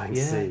satisfying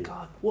to see.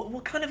 God,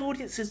 what kind of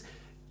audiences?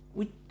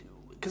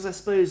 Because I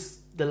suppose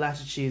the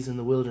Latitudes and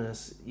the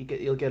Wilderness,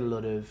 you'll get a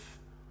lot of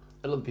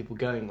people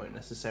going won't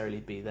necessarily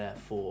be there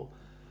for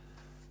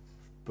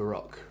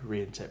Baroque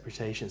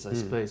reinterpretations, I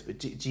suppose. But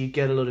do you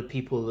get a lot of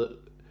people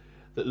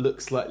that look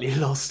slightly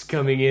lost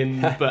coming in,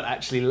 but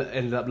actually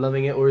ended up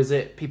loving it, or is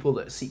it people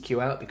that seek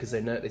you out because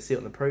they see it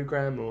on the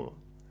programme, or?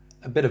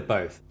 A bit of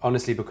both.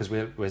 Honestly, because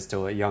we're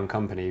still a young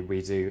company,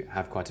 we do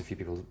have quite a few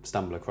people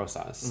stumble across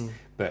us.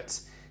 But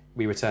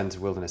we returned to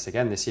Wilderness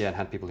again this year and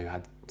had people who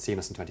had seen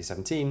us in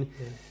 2017.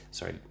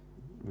 Sorry,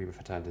 we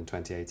returned in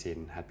 2018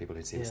 and had people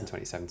who'd seen us in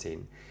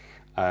 2017.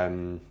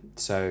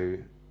 So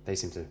they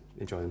seem to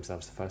enjoy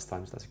themselves the first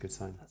time, so that's a good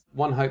sign.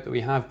 One hope that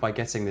we have by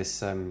getting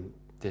this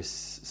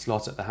this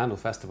slot at the Handel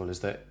Festival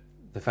is that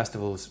the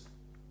festival's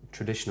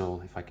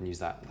traditional, if I can use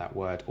that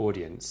word,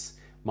 audience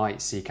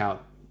might seek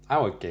out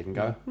our gig and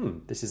go,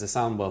 this is a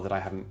sound world that I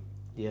haven't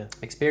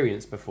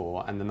experienced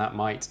before, and then that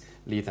might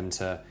lead them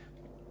to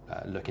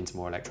look into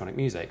more electronic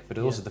music. But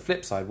also the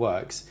flip side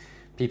works.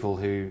 People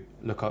who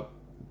look up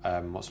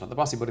what's on at the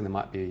Bussey building, they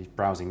might be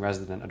browsing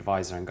Resident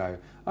Advisor and go,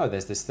 oh,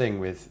 there's this thing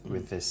with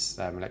this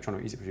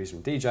electronic music producer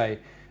and DJ.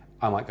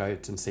 I might go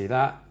and see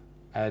that,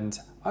 and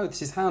oh,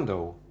 this is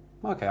Handel.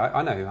 Okay,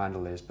 I know who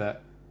Handel is,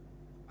 but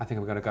I think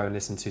I'm going to go and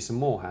listen to some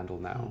more Handel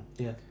now.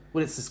 Yeah.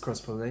 Well, it's this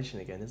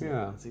cross-pollination again, isn't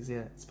it?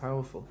 It's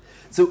powerful.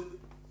 So,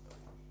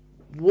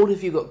 what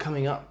have you got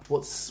coming up?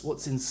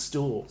 What's in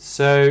store?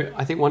 So,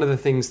 I think one of the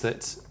things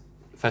that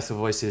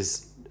Festival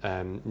Voices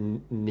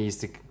needs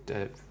to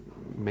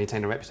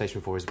maintain a reputation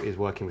for is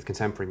working with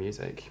contemporary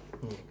music,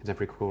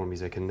 contemporary choral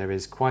music, and there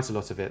is quite a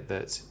lot of it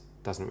that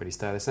doesn't really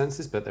stir the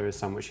senses, but there is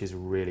some which is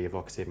really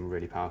evocative and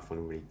really powerful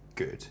and really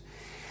good.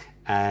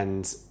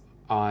 And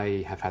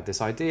I have had this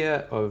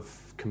idea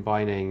of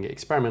combining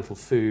experimental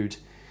food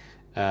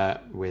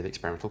with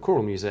experimental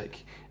choral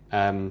music,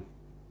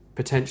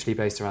 potentially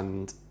based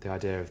around the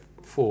idea of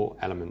 4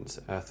 elements: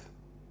 earth,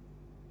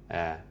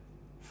 air,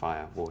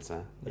 fire,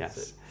 water.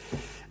 That's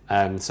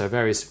Yes. So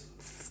various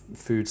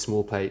food,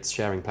 small plates,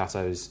 sharing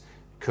plateaus,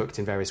 cooked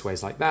in various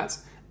ways like that,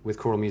 with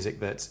choral music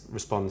that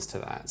responds to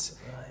that,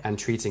 and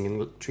treating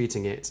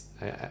it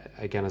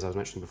again, as I was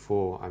mentioning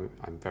before.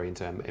 I'm very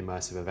into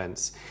immersive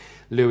events.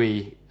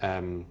 Louis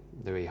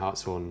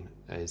Hartshorn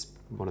is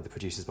one of the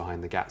producers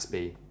behind the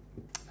Gatsby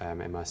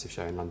immersive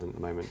show in London at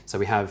the moment. So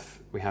we have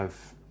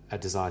a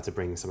desire to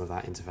bring some of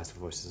that into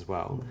Festival Voices as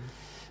well.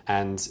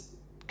 And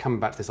coming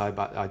back to this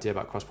idea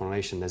about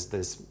cross-pollination,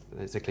 there's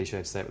a cliche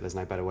to say, but there's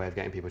no better way of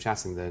getting people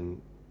chatting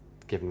than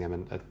giving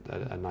them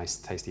a nice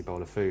tasty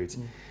bowl of food,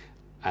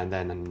 and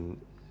then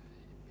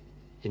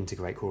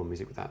integrate choral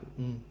music with that.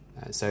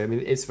 So I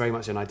mean, it's very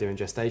much an idea in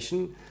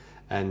gestation,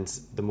 and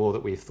the more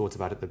that we've thought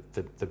about it,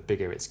 the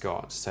bigger it's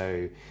got.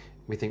 So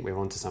we think we're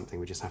onto something.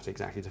 We just have to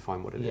exactly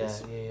define what it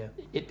is.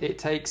 It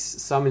takes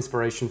some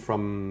inspiration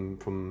from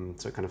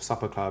sort of kind of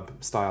supper club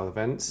style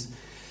events,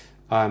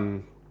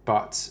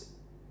 but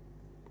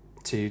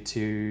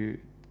to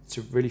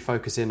really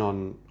focus in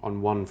on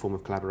one form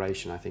of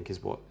collaboration, I think,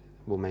 is what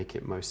will make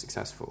it most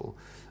successful.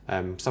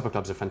 Supper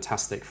clubs are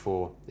fantastic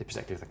for,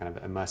 particularly the kind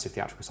of immersive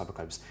theatrical supper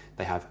clubs.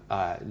 They have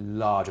a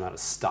large amount of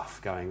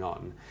stuff going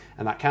on,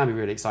 and that can be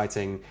really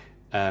exciting.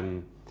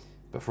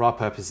 But for our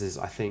purposes,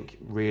 I think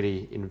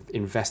really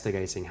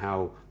investigating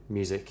how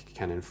music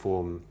can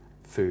inform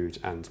food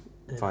and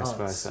vice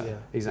versa. Yeah.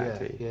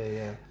 Exactly.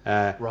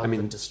 Rather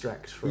than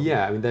distract from.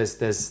 Yeah, I mean, there's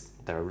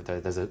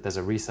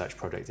a research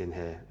project in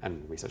here,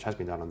 and research has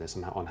been done on this,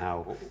 on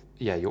how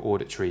your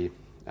auditory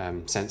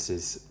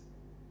senses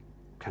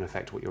can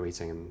affect what you're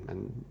eating,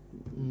 and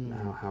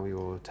how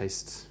your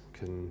taste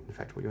can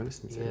affect what you're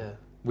listening to. Yeah.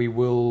 We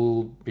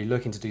will be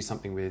looking to do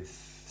something with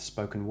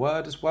spoken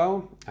word as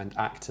well, and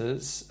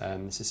actors.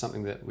 This is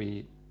something that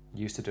we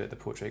used to do at the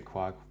Portrait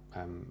Choir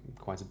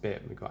quite a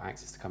bit. We got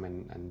actors to come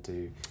in and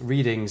do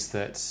readings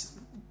that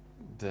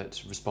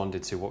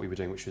responded to what we were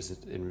doing, which was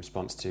in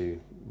response to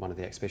one of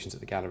the exhibitions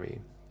at the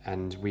gallery.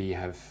 And we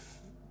have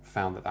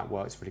found that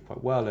works really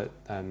quite well at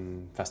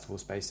festival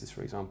spaces,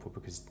 for example,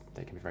 because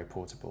they can be very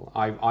portable.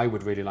 I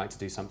would really like to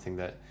do something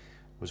that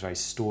was very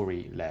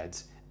story-led,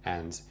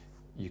 and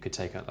you could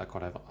take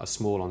a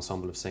small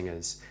ensemble of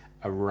singers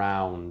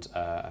around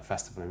a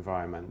festival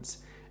environment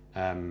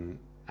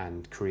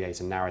and create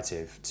a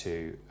narrative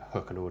to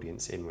hook an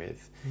audience in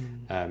with.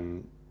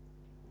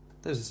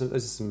 Those are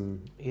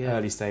some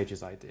early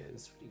stages ideas.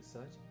 It's pretty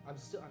exciting. I'm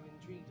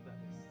intrigued about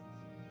this.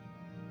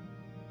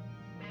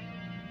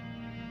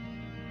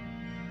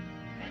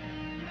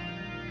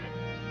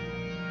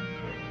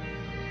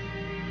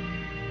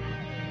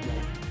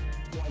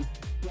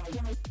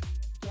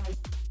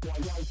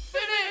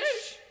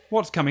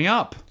 What's coming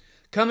up?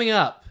 Coming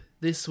up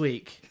this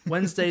week,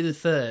 Wednesday the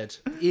 3rd,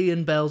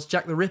 Ian Bell's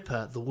Jack the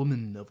Ripper, The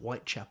Woman of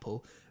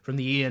Whitechapel, from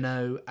the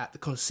E&O at the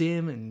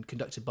Coliseum and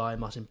conducted by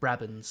Martin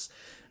Brabbins.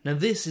 Now,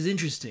 this is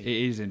interesting. It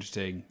is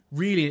interesting.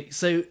 Really.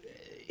 So,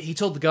 he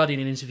told The Guardian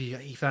in an interview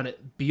he found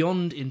it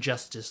beyond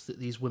injustice that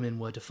these women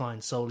were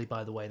defined solely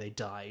by the way they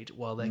died,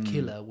 while their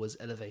killer was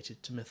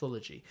elevated to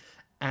mythology.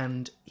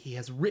 And he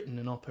has written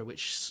an opera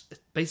which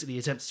basically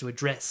attempts to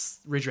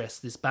redress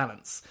this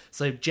balance.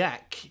 So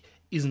Jack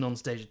isn't on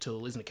stage at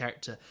all, isn't a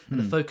character, and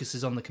the focus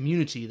is on the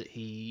community that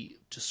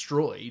he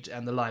destroyed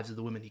and the lives of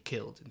the women he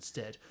killed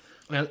instead.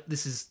 Now,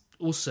 this has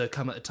also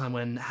come at a time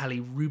when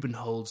Hallie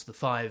Rubenhold's The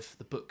Five,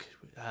 the book,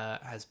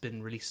 has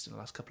been released in the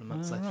last couple of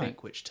months, I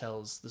think, which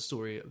tells the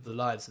story of the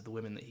lives of the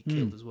women that he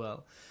killed as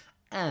well.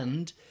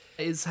 And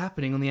it's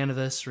happening on the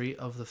anniversary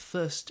of the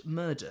first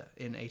murder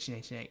in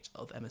 1888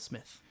 of Emma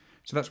Smith.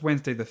 So that's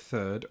Wednesday the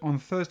 3rd. On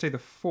Thursday the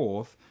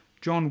 4th,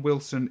 John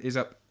Wilson is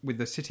up with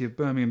the City of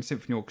Birmingham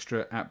Symphony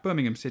Orchestra at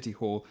Birmingham City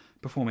Hall,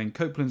 performing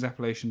Copland's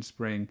Appalachian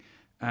Spring,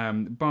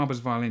 Barber's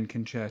Violin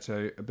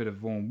Concerto, a bit of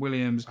Vaughan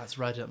Williams. That's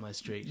right up my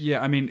street.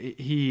 Yeah, I mean,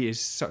 he is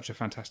such a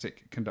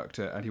fantastic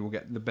conductor, and he will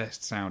get the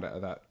best sound out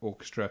of that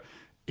orchestra.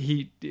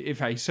 In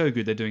fact, he's so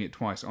good they're doing it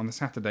twice. On the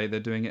Saturday,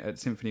 they're doing it at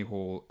Symphony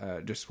Hall,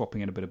 just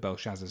swapping in a bit of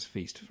Belshazzar's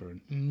Feast for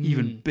an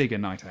even bigger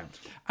night out.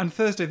 And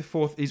Thursday the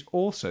 4th is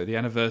also the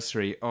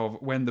anniversary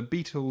of when the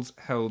Beatles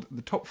held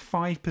the top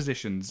 5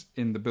 positions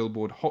in the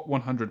Billboard Hot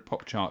 100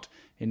 pop chart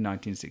in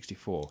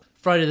 1964.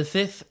 Friday the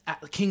 5th at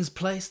the King's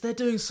Place. They're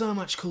doing so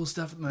much cool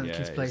stuff at the moment. Yeah,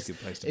 King's it's Place a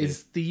good place to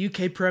is the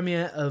UK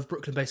premiere of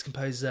Brooklyn-based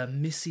composer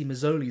Missy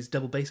Mazzoli's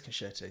double bass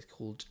concerto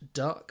called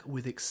Dark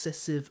with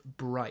Excessive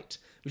Bright,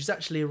 which is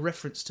actually a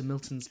reference to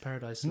Milton's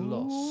Paradise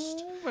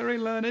Lost. Ooh, very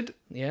learned.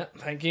 Yeah,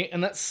 thank you.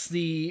 And that's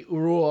the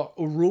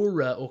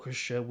Aurora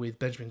Orchestra with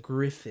Benjamin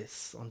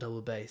Griffiths on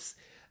double bass.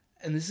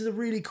 And this is a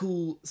really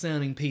cool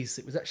sounding piece.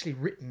 It was actually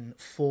written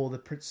for the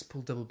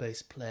principal double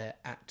bass player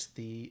at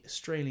the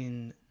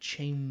Australian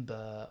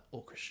Chamber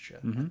Orchestra,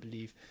 I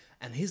believe.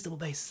 And his double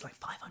bass is like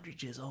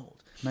 500 years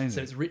old. Amazing.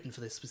 So it's written for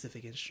this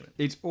specific instrument.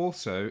 It's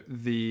also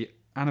the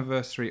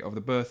anniversary of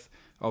the birth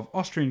of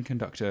Austrian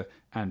conductor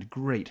and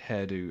great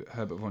hairdo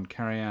Herbert von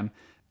Karajan.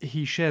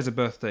 he shares a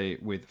birthday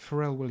with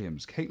Pharrell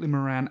Williams, Caitlin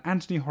Moran,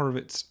 Anthony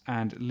Horowitz,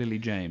 and Lily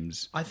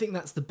James. I think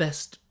that's the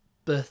best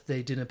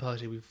birthday dinner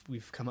party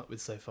we've come up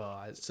with so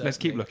far. Let's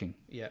keep looking.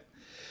 Yeah.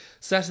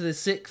 Saturday the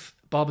 6th,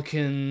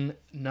 Barbican,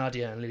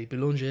 Nadia and Lily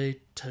Boulanger,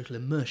 Total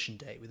Immersion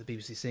Day with the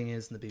BBC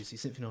Singers and the BBC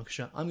Symphony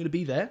Orchestra. I'm going to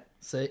be there,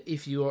 so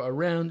if you are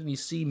around and you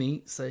see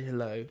me, say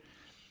hello.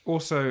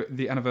 Also,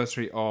 the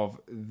anniversary of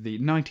the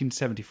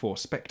 1974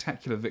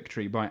 spectacular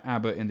victory by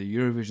ABBA in the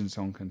Eurovision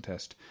Song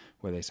Contest,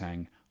 where they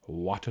sang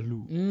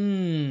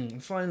Waterloo.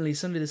 Finally,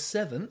 Sunday the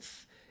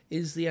 7th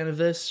is the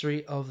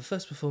anniversary of the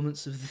first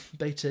performance of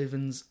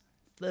Beethoven's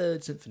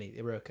Third Symphony,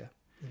 the Eroica,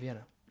 in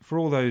Vienna. For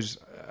all those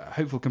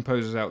hopeful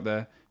composers out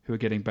there who are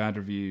getting bad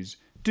reviews,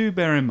 do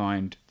bear in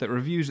mind that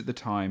reviews at the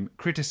time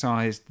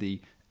criticised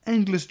the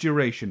endless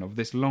duration of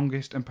this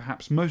longest and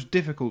perhaps most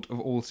difficult of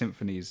all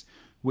symphonies,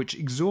 which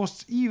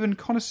exhausts even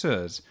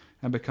connoisseurs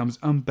and becomes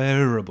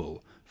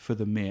unbearable for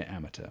the mere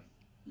amateur.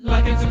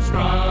 Like and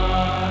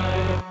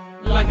subscribe.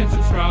 Like and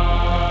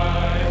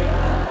subscribe.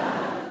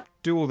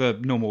 Do all the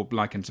normal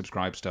like and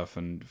subscribe stuff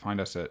and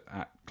find us at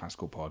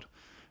Classical Pod.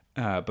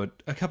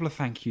 But a couple of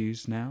thank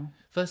yous now.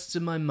 First to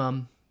my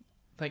mum.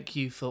 Thank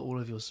you for all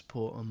of your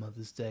support on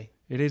Mother's Day.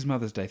 It is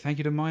Mother's Day. Thank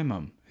you to my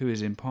mum, who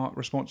is in part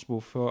responsible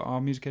for our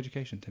music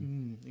education,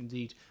 Tim.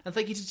 Indeed. And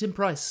thank you to Tim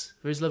Price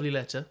for his lovely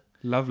letter.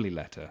 Lovely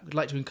letter. I'd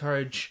like to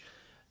encourage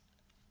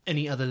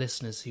any other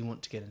listeners who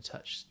want to get in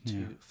touch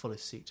to follow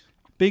suit.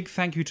 Big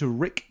thank you to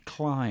Rick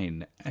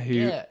Klein, who...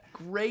 Yeah,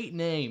 great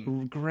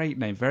name. Great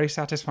name. Very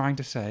satisfying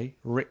to say.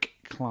 Rick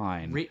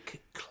Klein.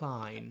 Rick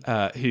Klein.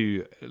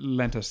 Who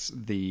lent us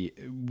the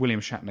William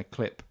Shatner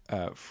clip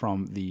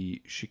from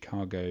the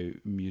Chicago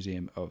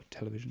Museum of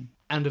Television.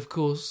 And of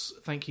course,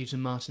 thank you to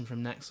Martin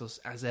from Naxos,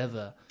 as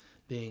ever,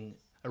 being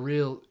a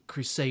real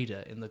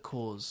crusader in the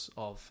cause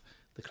of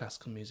the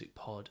Classical Music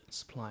Pod,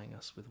 supplying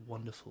us with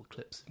wonderful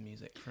clips of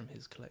music from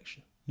his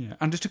collection. Yeah,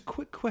 and just a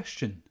quick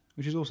question,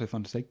 which is also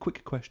fun to say,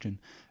 quick question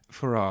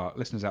for our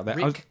listeners out there.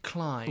 Rick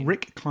Klein.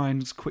 Rick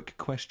Klein's quick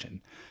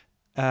question.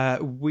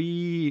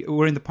 We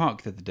were in the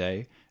park the other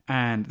day,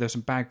 and there's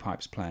some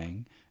bagpipes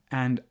playing,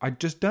 and I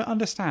just don't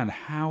understand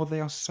how they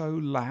are so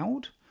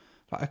loud.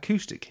 Like,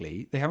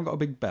 acoustically, they haven't got a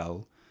big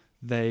bell.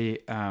 They,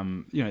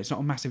 it's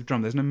not a massive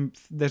drum. There's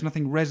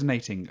nothing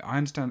resonating. I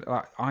understand.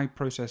 I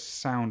process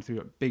sound through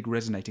a big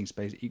resonating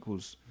space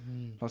equals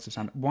lots of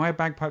sound. Why are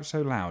bagpipes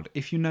so loud?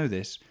 If you know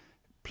this,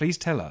 please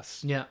tell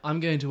us. Yeah, I'm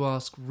going to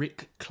ask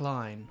Rick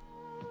Klein.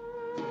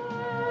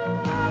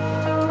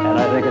 And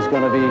I think it's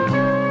going to be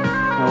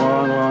a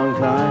long, long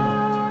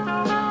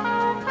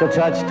time. The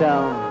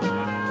touchdown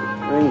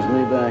brings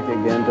me back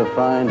again to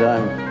find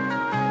I'm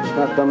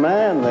not the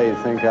man they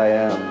think I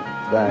am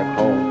back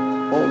home.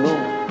 Oh, no,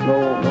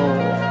 no, no,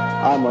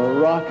 I'm a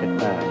rocket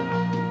man.